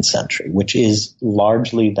 18th century, which is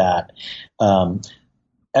largely that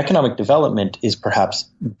economic development is perhaps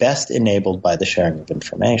best enabled by the sharing of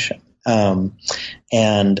information.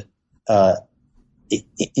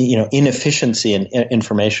 Inefficiency in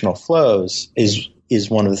informational flows is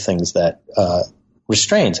one of the things that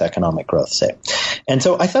restrains economic growth, say. And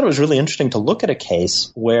so I thought it was really interesting to look at a case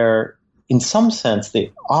where, in some sense,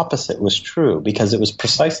 the opposite was true, because it was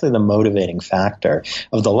precisely the motivating factor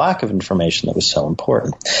of the lack of information that was so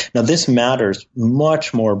important. Now, this matters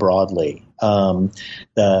much more broadly.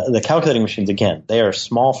 The calculating machines, again, they are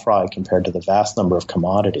small fry compared to the vast number of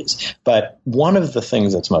commodities. But one of the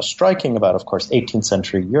things that's most striking about, of course, 18th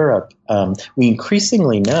century Europe, we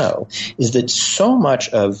increasingly know, is that so much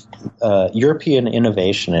of European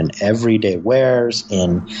innovation in everyday wares,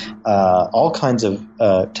 in all kinds of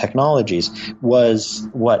technologies, was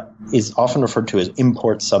what is often referred to as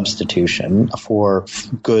import substitution for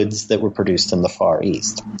goods that were produced in the Far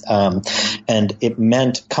East. And it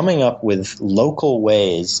meant coming up with local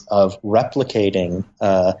ways of replicating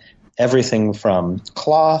everything from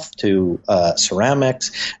cloth to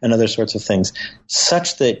ceramics and other sorts of things,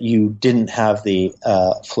 such that you didn't have the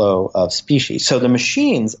flow of species. So the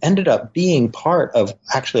machines ended up being part of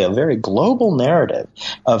actually a very global narrative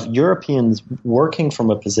of Europeans working from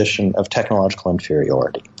a position of technological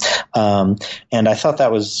inferiority. And I thought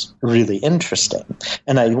that was really interesting.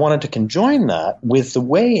 And I wanted to conjoin that with the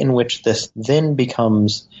way in which this then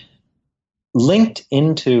becomes linked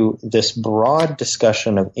into this broad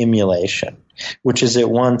discussion of emulation, which is at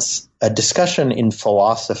once a discussion in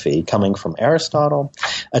philosophy coming from Aristotle,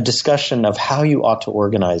 a discussion of how you ought to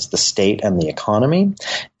organize the state and the economy,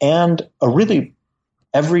 and a really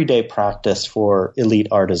everyday practice for elite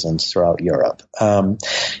artisans throughout Europe,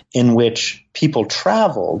 in which people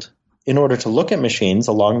traveled in order to look at machines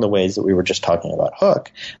along the ways that we were just talking about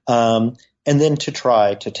Hooke, and then to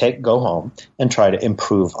try to go home and try to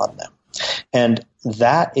improve on them. And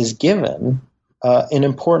that is given an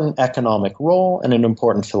important economic role and an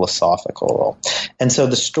important philosophical role. And so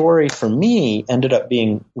the story for me ended up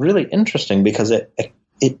being really interesting because it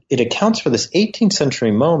accounts for this 18th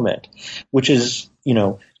century moment, which is,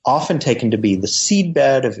 often taken to be the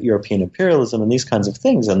seedbed of European imperialism and these kinds of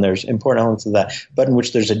things. And there's important elements of that, but in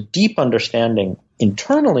which there's a deep understanding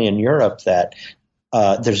internally in Europe that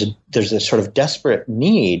there's a sort of desperate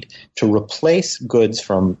need to replace goods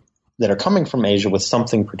that are coming from Asia with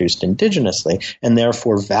something produced indigenously, and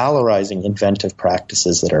therefore valorizing inventive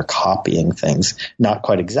practices that are copying things, not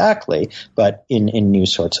quite exactly, but in new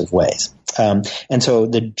sorts of ways. And so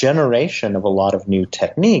the generation of a lot of new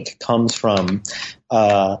technique comes from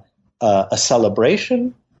a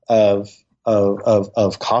celebration of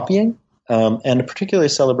copying, and particularly a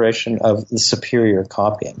celebration of the superior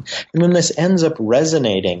copying. And then this ends up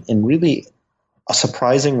resonating in really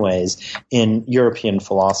surprising ways in European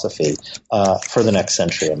philosophy for the next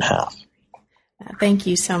century and a half. Thank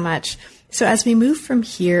you so much. So as we move from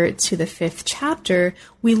here to the 5th chapter,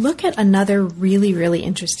 we look at another really, really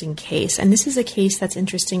interesting case. And this is a case that's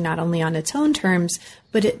interesting not only on its own terms,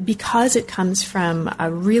 but because it comes from a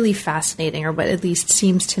really fascinating, or what at least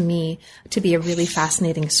seems to me to be a really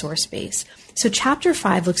fascinating source base. So chapter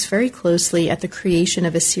 5 looks very closely at the creation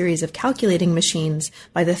of a series of calculating machines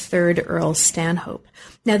by the 3rd Earl Stanhope.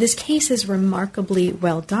 Now, this case is remarkably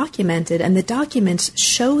well documented, and the documents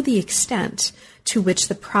show the extent to which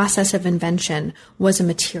the process of invention was a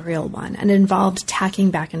material one and involved tacking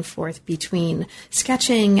back and forth between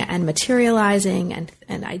sketching and materializing and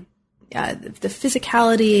the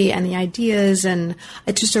physicality and the ideas, and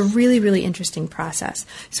it's just a really, really interesting process.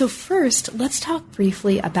 So first, let's talk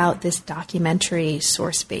briefly about this documentary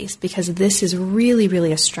source base, because this is really,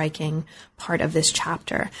 really a striking part of this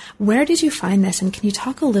chapter. Where did you find this, and can you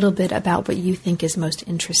talk a little bit about what you think is most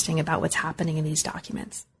interesting about what's happening in these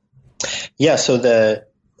documents? Yeah, so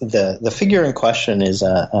the figure in question is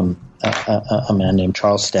a man named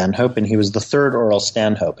Charles Stanhope, and he was the 3rd Earl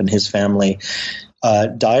Stanhope, and his family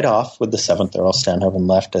died off with the 7th Earl Stanhope and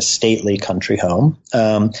left a stately country home.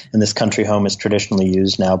 And this country home is traditionally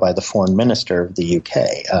used now by the Foreign Minister of the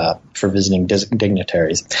UK for visiting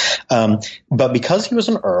dignitaries. But because he was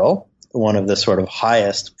an Earl, one of the sort of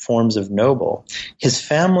highest forms of noble. His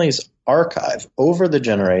family's archive over the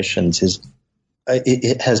generations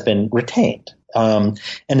it has been retained, and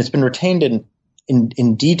it's been retained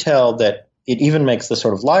in detail that it even makes the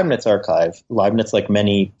sort of Leibniz archive. Leibniz, like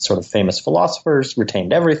many sort of famous philosophers,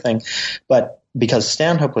 retained everything, but because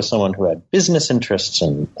Stanhope was someone who had business interests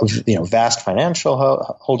and vast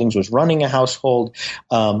financial holdings, was running a household,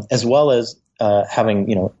 as well as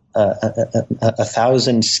having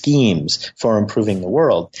 1,000 schemes for improving the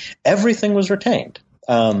world, everything was retained.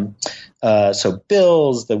 So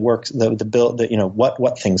bills, the works, the bill,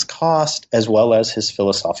 what things cost, as well as his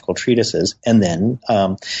philosophical treatises, and then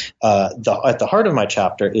at the heart of my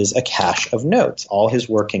chapter is a cache of notes, all his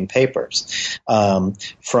working papers,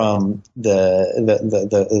 from in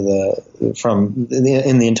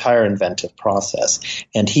the entire inventive process.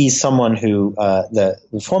 And he's someone who the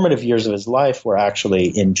formative years of his life were actually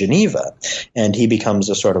in Geneva, and he becomes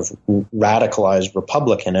a sort of radicalized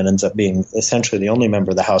Republican and ends up being essentially the only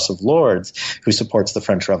member of the House of Lords who supports the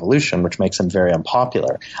French Revolution, which makes him very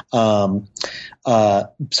unpopular.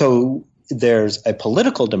 So there's a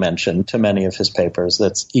political dimension to many of his papers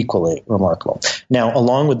that's equally remarkable. Now,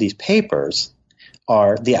 along with these papers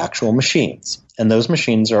are the actual machines, and those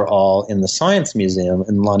machines are all in the Science Museum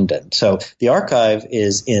in London. So the archive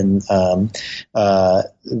is in the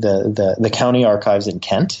county archives in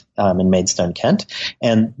Kent, in Maidstone, Kent,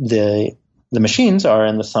 and the machines are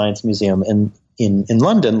in the Science Museum in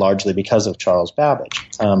London, largely because of Charles Babbage.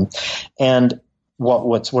 And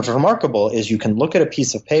what's remarkable is you can look at a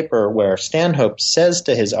piece of paper where Stanhope says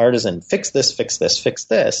to his artisan, fix this, fix this, fix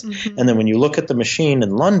this. Mm-hmm. And then when you look at the machine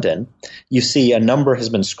in London, you see a number has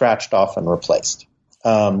been scratched off and replaced.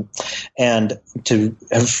 And to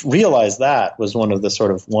have realized that was one of the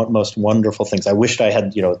sort of most wonderful things. I wished I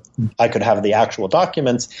had, I could have the actual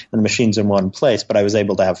documents and the machines in one place, but I was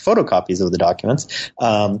able to have photocopies of the documents,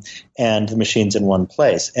 and the machines in one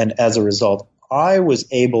place. And as a result, I was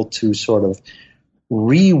able to sort of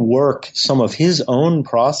rework some of his own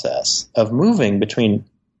process of moving between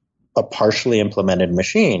a partially implemented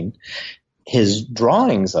machine, his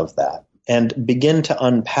drawings of that, and begin to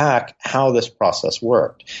unpack how this process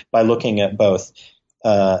worked by looking at both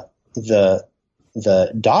the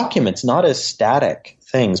documents, not as static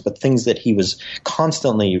things, but things that he was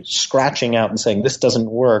constantly scratching out and saying, this doesn't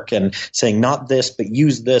work, and saying, not this, but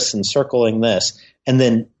use this, and circling this. And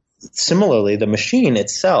then similarly, the machine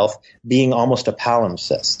itself being almost a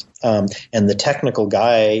palimpsest. And the technical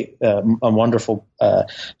guy, a wonderful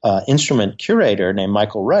instrument curator named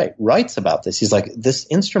Michael Wright, writes about this. He's like, this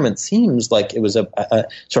instrument seems like it was a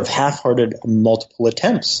sort of half-hearted multiple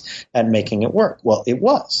attempts at making it work. Well, it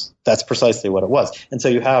was. That's precisely what it was. And so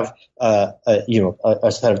you have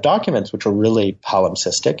a set of documents which are really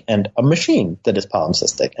palimpsestic, and a machine that is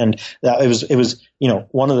palimpsestic. And that it was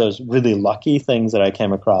one of those really lucky things that I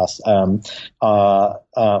came across when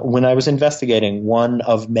I was investigating one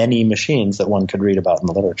of many machines that one could read about in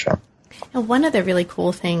the literature. Now, one of the really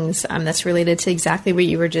cool things that's related to exactly what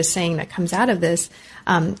you were just saying that comes out of this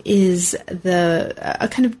is a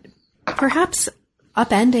kind of perhaps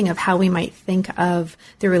upending of how we might think of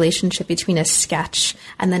the relationship between a sketch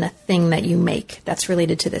and then a thing that you make that's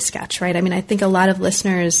related to the sketch, right? I mean, I think a lot of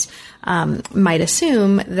listeners might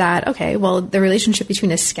assume that, okay, well, the relationship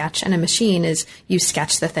between a sketch and a machine is you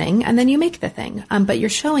sketch the thing and then you make the thing. But you're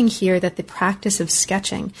showing here that the practice of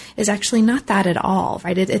sketching is actually not that at all,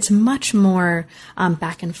 right? It's much more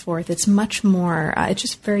back and forth. It's much more, it's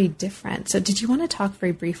just very different. So did you want to talk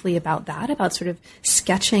very briefly about that, about sort of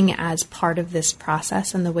sketching as part of this process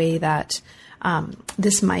and the way that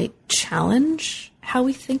this might challenge how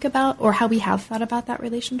we think about or how we have thought about that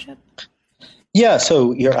relationship? Yeah,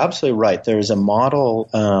 so you're absolutely right. There's a model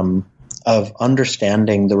of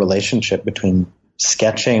understanding the relationship between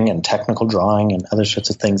sketching and technical drawing and other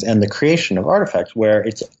sorts of things and the creation of artifacts where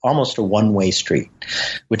it's almost a one-way street,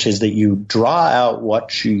 which is that you draw out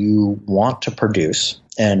what you want to produce.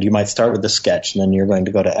 And you might start with a sketch, and then you're going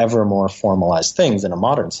to go to ever more formalized things in a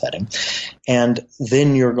modern setting. And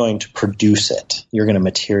then you're going to produce it. You're going to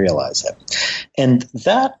materialize it. And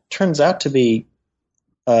that turns out to be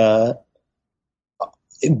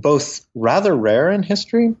both rather rare in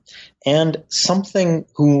history and something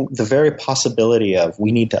the very possibility of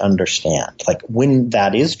we need to understand. Like, when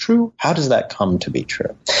that is true, how does that come to be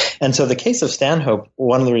true? And so the case of Stanhope,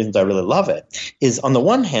 one of the reasons I really love it is, on the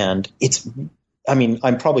one hand,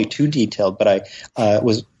 I'm probably too detailed, but I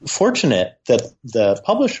was fortunate that the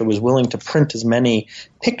publisher was willing to print as many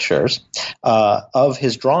pictures of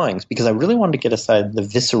his drawings because I really wanted to get aside the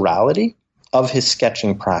viscerality of his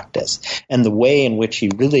sketching practice and the way in which he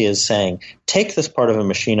really is saying, take this part of a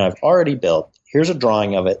machine I've already built, here's a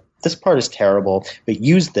drawing of it, this part is terrible, but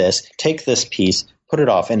use this, take this piece, put it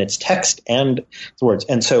off, and it's text and words.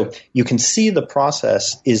 And so you can see the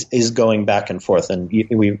process is going back and forth. And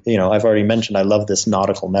I've already mentioned I love this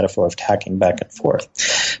nautical metaphor of tacking back and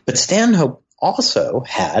forth. But Stanhope also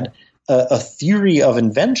had a theory of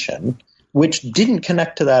invention which didn't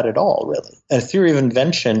connect to that at all, really. A theory of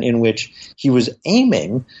invention in which he was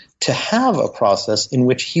aiming to have a process in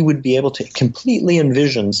which he would be able to completely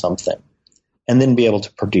envision something and then be able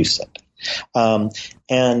to produce it.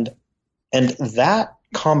 And that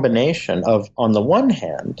combination of, on the one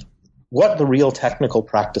hand, what the real technical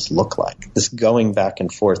practice looked like, this going back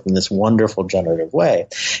and forth in this wonderful generative way,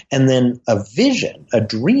 and then a vision, a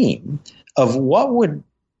dream of what would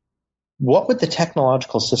the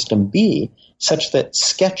technological system be such that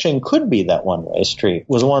sketching could be that one-way street,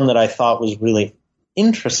 was one that I thought was really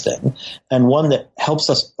interesting and one that helps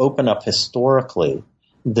us open up historically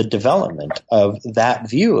the development of that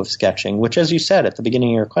view of sketching, which, as you said at the beginning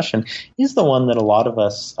of your question, is the one that a lot of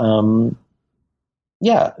us have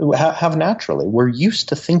naturally. We're used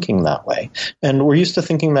to thinking that way. And we're used to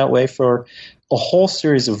thinking that way for a whole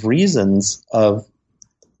series of reasons of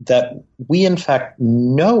that we, in fact,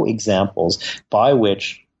 know examples by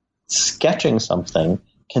which sketching something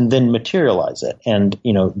can then materialize it. And,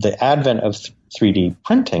 the advent of 3D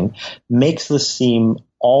printing makes this seem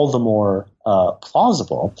all the more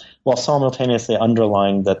plausible, while simultaneously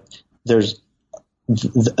underlying that there's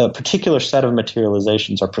a particular set of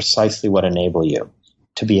materializations are precisely what enable you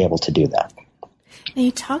to be able to do that. Now,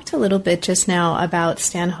 you talked a little bit just now about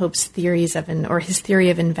Stanhope's theories his theory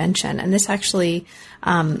of invention, and this actually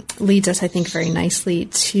leads us, I think, very nicely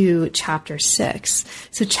to Chapter 6.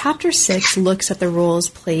 So Chapter 6 looks at the roles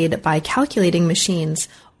played by calculating machines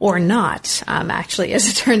or not, actually, as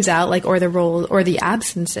it turns out, or the role or the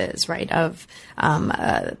absences, right, of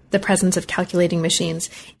the presence of calculating machines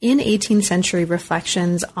in 18th century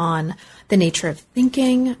reflections on the nature of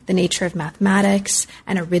thinking, the nature of mathematics,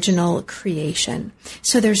 and original creation.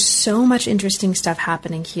 So there's so much interesting stuff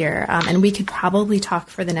happening here, and we could probably talk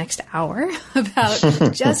for the next hour about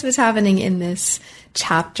just what's happening in this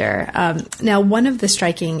chapter. Now, one of the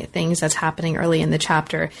striking things that's happening early in the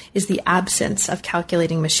chapter is the absence of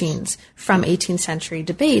calculating machines from 18th century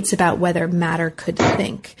debates about whether matter could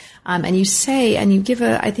think. And you say, and you give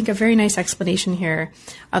I think a very nice explanation here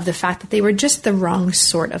of the fact that they were just the wrong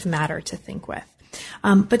sort of matter to think with.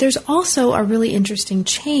 But there's also a really interesting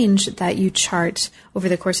change that you chart over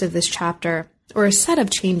the course of this chapter, or a set of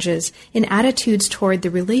changes in attitudes toward the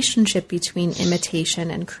relationship between imitation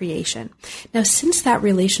and creation. Now, since that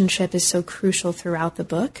relationship is so crucial throughout the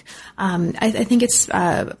book, I think it's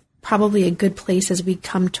probably a good place as we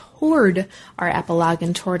come toward our epilogue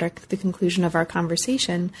and toward the conclusion of our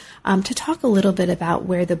conversation to talk a little bit about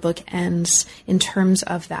where the book ends in terms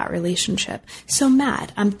of that relationship. So,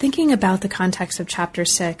 Matt, I'm thinking about the context of Chapter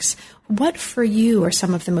 6. What for you are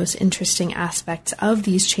some of the most interesting aspects of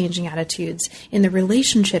these changing attitudes in the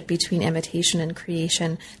relationship between imitation and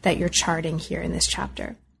creation that you're charting here in this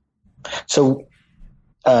chapter? So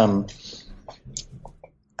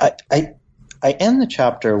I end the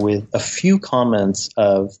chapter with a few comments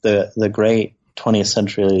of the great 20th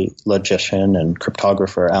century logician and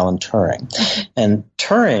cryptographer Alan Turing. And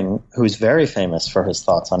Turing, who's very famous for his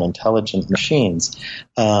thoughts on intelligent machines,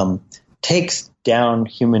 takes down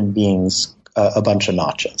human beings a bunch of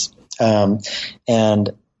notches. And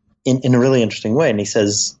in a really interesting way. And he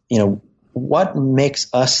says, what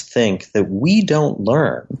makes us think that we don't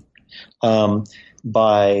learn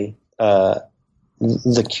by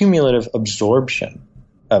the cumulative absorption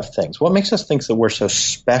of things? What makes us think that we're so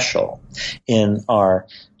special in our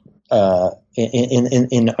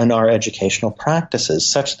in our educational practices,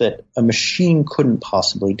 such that a machine couldn't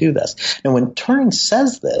possibly do this? And when Turing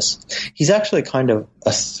says this, he's actually kind of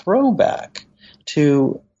a throwback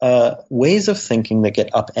to ways of thinking that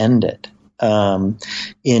get upended at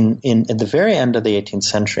the very end of the 18th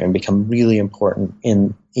century and become really important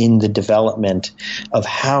in the development of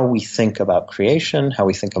how we think about creation, how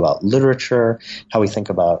we think about literature, how we think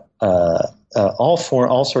about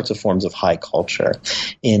all sorts of forms of high culture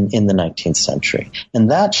in the 19th century. And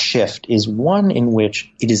that shift is one in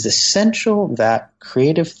which it is essential that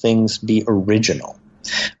creative things be original,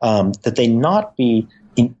 that they not be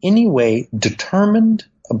in any way determined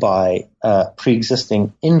by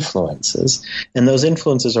pre-existing influences. And those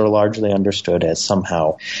influences are largely understood as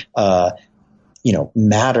somehow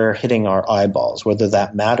matter hitting our eyeballs, whether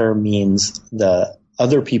that matter means the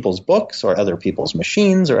other people's books or other people's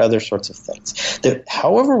machines or other sorts of things. That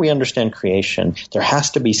however we understand creation, there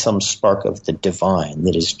has to be some spark of the divine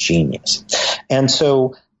that is genius. And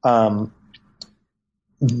so,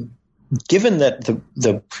 given that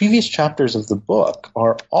the previous chapters of the book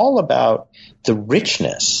are all about the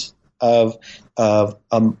richness of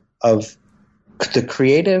the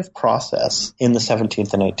creative process in the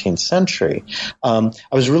 17th and 18th century, I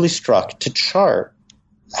was really struck to chart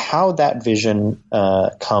how that vision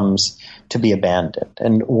comes to be abandoned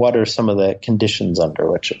and what are some of the conditions under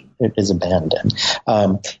which it is abandoned.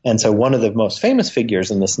 And so one of the most famous figures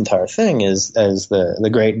in this entire thing is the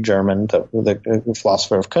great German, the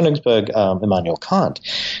philosopher of Königsberg, Immanuel Kant,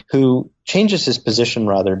 who changes his position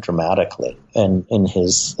rather dramatically in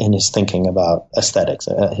his thinking about aesthetics,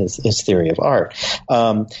 his theory of art,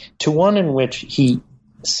 to one in which he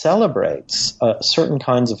celebrates certain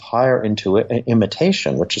kinds of higher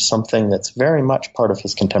imitation, which is something that's very much part of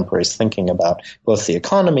his contemporaries' thinking about both the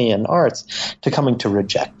economy and arts, to coming to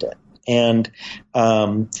reject it. And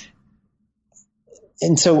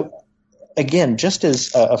so, again, just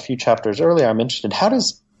as a few chapters earlier, I'm interested, how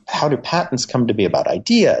do patents come to be about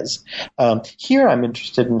ideas? Here I'm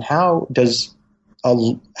interested in how does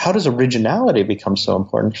originality become so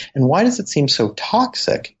important, and why does it seem so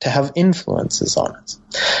toxic to have influences on us?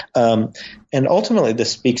 And ultimately,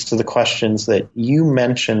 this speaks to the questions that you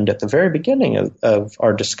mentioned at the very beginning of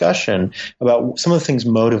our discussion about some of the things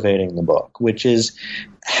motivating the book, which is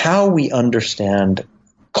how we understand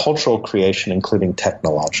cultural creation, including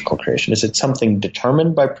technological creation. Is it something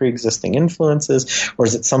determined by pre-existing influences, or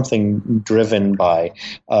is it something driven by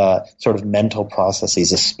sort of mental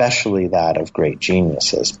processes, especially that of great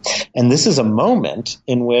geniuses? And this is a moment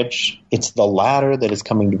in which it's the latter that is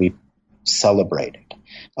coming to be celebrated,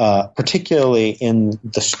 particularly in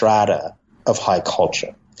the strata of high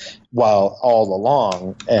culture. While all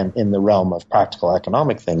along, and in the realm of practical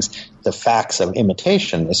economic things, the facts of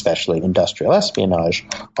imitation, especially industrial espionage,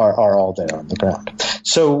 are all there on the ground.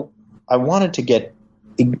 So I wanted to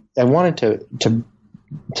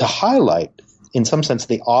highlight, in some sense,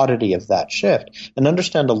 the oddity of that shift and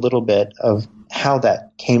understand a little bit of how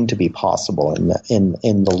that came to be possible in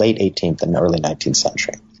the late 18th and early 19th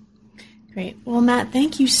century. Great. Well, Matt,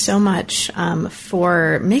 thank you so much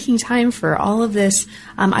for making time for all of this.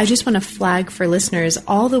 I just want to flag for listeners,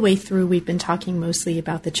 all the way through, we've been talking mostly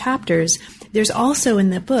about the chapters. There's also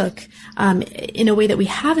in the book, in a way that we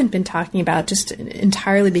haven't been talking about just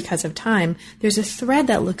entirely because of time, there's a thread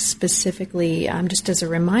that looks specifically, just as a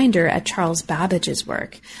reminder, at Charles Babbage's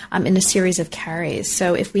work in a series of carries.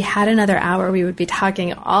 So if we had another hour, we would be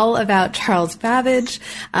talking all about Charles Babbage.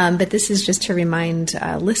 But this is just to remind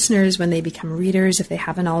listeners, when they become readers, if they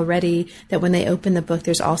haven't already, that when they open the book,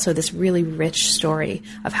 there's also this really rich story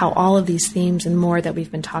of how all of these themes and more that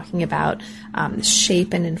we've been talking about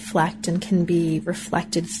shape and inflect and can be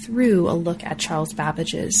reflected through a look at Charles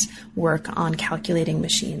Babbage's work on calculating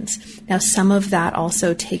machines. Now, some of that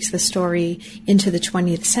also takes the story into the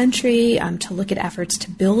 20th century to look at efforts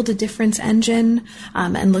to build a difference engine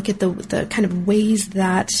and look at the kind of ways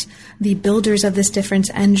that the builders of this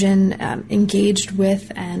difference engine engaged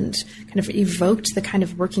with and kind of evoked the kind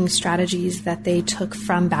of working strategies that they took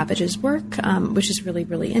from Babbage's work, which is really,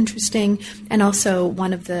 really interesting. And also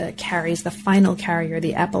one of the carries, the final carry, or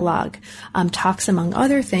the epilogue, talks, among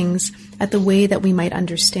other things, at the way that we might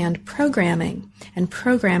understand programming and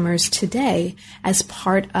programmers today as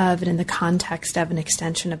part of and in the context of an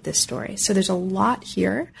extension of this story. So there's a lot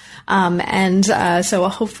here. So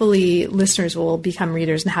hopefully listeners will become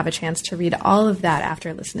readers and have a chance to read all of that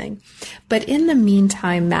after listening. But in the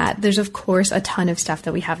meantime, Matt, there's of course a ton of stuff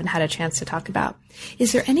that we haven't had a chance to talk about.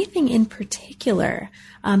 Is there anything in particular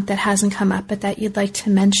that hasn't come up but that you'd like to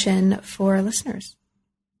mention for listeners?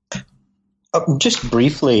 Just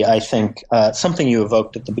briefly, I think something you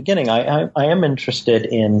evoked at the beginning, I am interested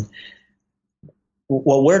in,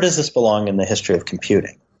 well, where does this belong in the history of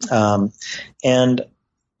computing? And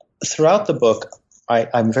throughout the book,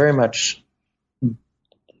 I'm very much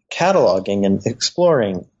cataloging and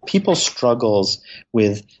exploring people's struggles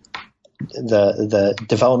with the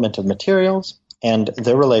development of materials and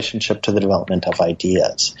their relationship to the development of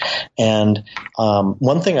ideas. And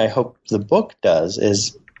one thing I hope the book does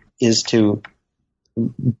is to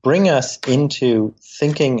bring us into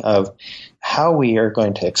thinking of how we are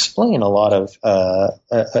going to explain a lot of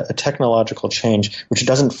a technological change which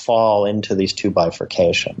doesn't fall into these two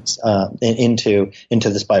bifurcations, into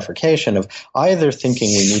this bifurcation of either thinking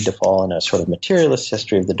we need to fall in a sort of materialist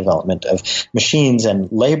history of the development of machines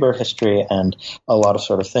and labor history and a lot of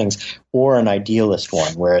sort of things, or an idealist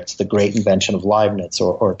one where it's the great invention of Leibniz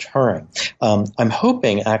or Turing. I'm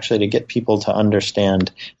hoping actually to get people to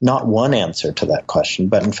understand not one answer to that question,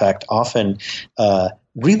 but in fact often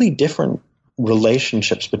really different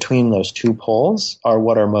relationships between those two poles are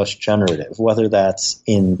what are most generative, whether that's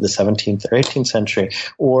in the 17th or 18th century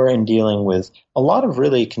or in dealing with a lot of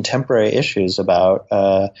really contemporary issues about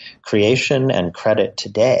creation and credit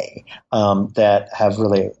today that have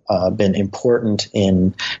really been important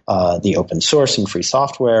in the open source and free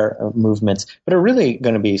software movements, but are really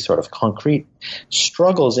going to be sort of concrete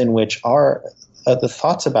struggles in which the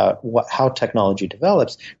thoughts about how technology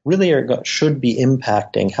develops really should be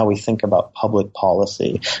impacting how we think about public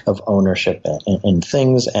policy of ownership in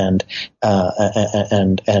things and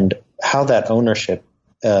how that ownership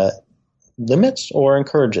limits or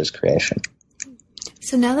encourages creation.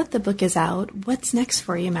 So now that the book is out, what's next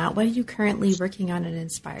for you, Matt? What are you currently working on and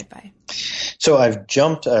inspired by? So I've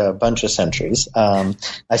jumped a bunch of centuries. I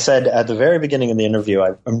said at the very beginning of the interview,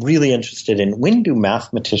 I'm really interested in when do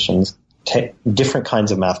mathematicians different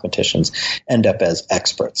kinds of mathematicians end up as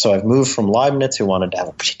experts. So I've moved from Leibniz, who wanted to have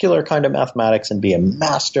a particular kind of mathematics and be a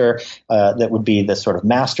master that would be the sort of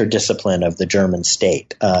master discipline of the German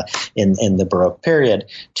state in the Baroque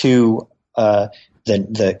period, to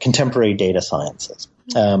the contemporary data sciences,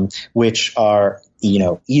 which are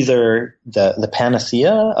either the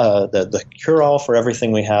panacea, the cure-all for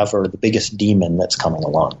everything we have, or the biggest demon that's coming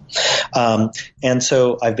along. And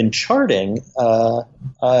so I've been charting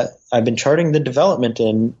the development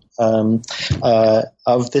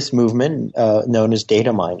of this movement known as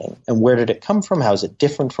data mining. And where did it come from? How is it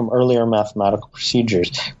different from earlier mathematical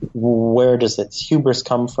procedures? Where does its hubris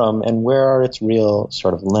come from? And where are its real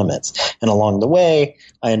sort of limits? And along the way,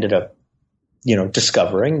 I ended up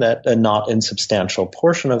discovering that a not insubstantial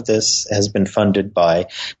portion of this has been funded by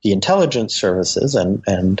the intelligence services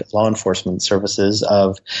and law enforcement services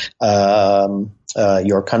of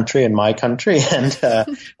your country and my country and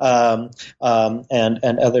other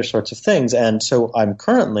sorts of things. And so I'm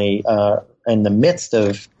currently in the midst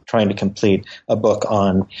of trying to complete a book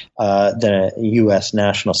on the U.S.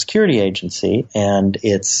 National Security Agency and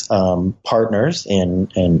its partners in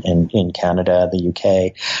Canada, the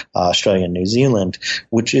UK, Australia, and New Zealand,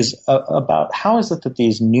 which is about how is it that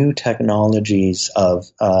these new technologies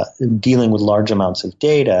of dealing with large amounts of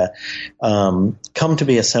data come to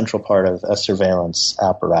be a central part of a surveillance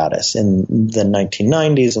apparatus in the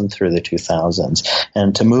 1990s and through the 2000s,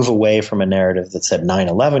 and to move away from a narrative that said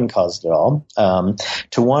 9/11 caused it all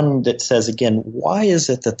to one that says, again, why is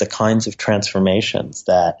it that the kinds of transformations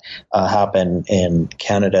that happen in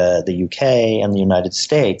Canada, the UK, and the United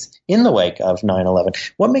States in the wake of 9/11,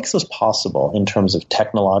 what makes those possible in terms of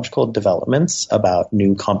technological developments about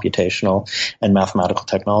new computational and mathematical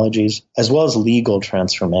technologies, as well as legal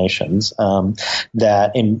transformations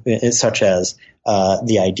such as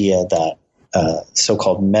the idea that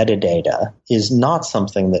so-called metadata is not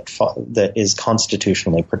something that is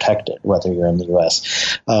constitutionally protected, whether you're in the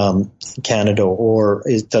U.S., Canada, or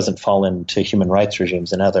it doesn't fall into human rights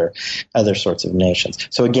regimes in other sorts of nations.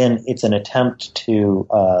 So again, it's an attempt to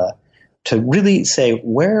really say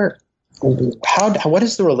what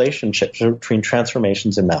is the relationship between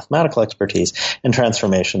transformations in mathematical expertise and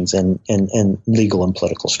transformations in legal and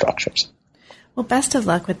political structures. Well, best of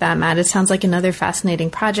luck with that, Matt. It sounds like another fascinating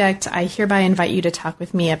project. I hereby invite you to talk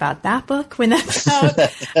with me about that book when that's out.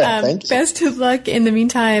 Thank you. Best of luck in the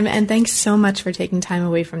meantime, and thanks so much for taking time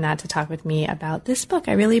away from that to talk with me about this book.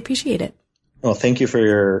 I really appreciate it. Well, thank you for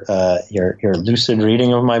your lucid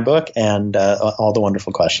reading of my book and all the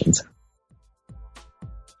wonderful questions.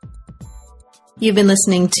 You've been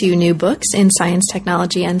listening to New Books in Science,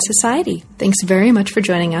 Technology, and Society. Thanks very much for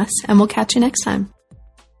joining us, and we'll catch you next time.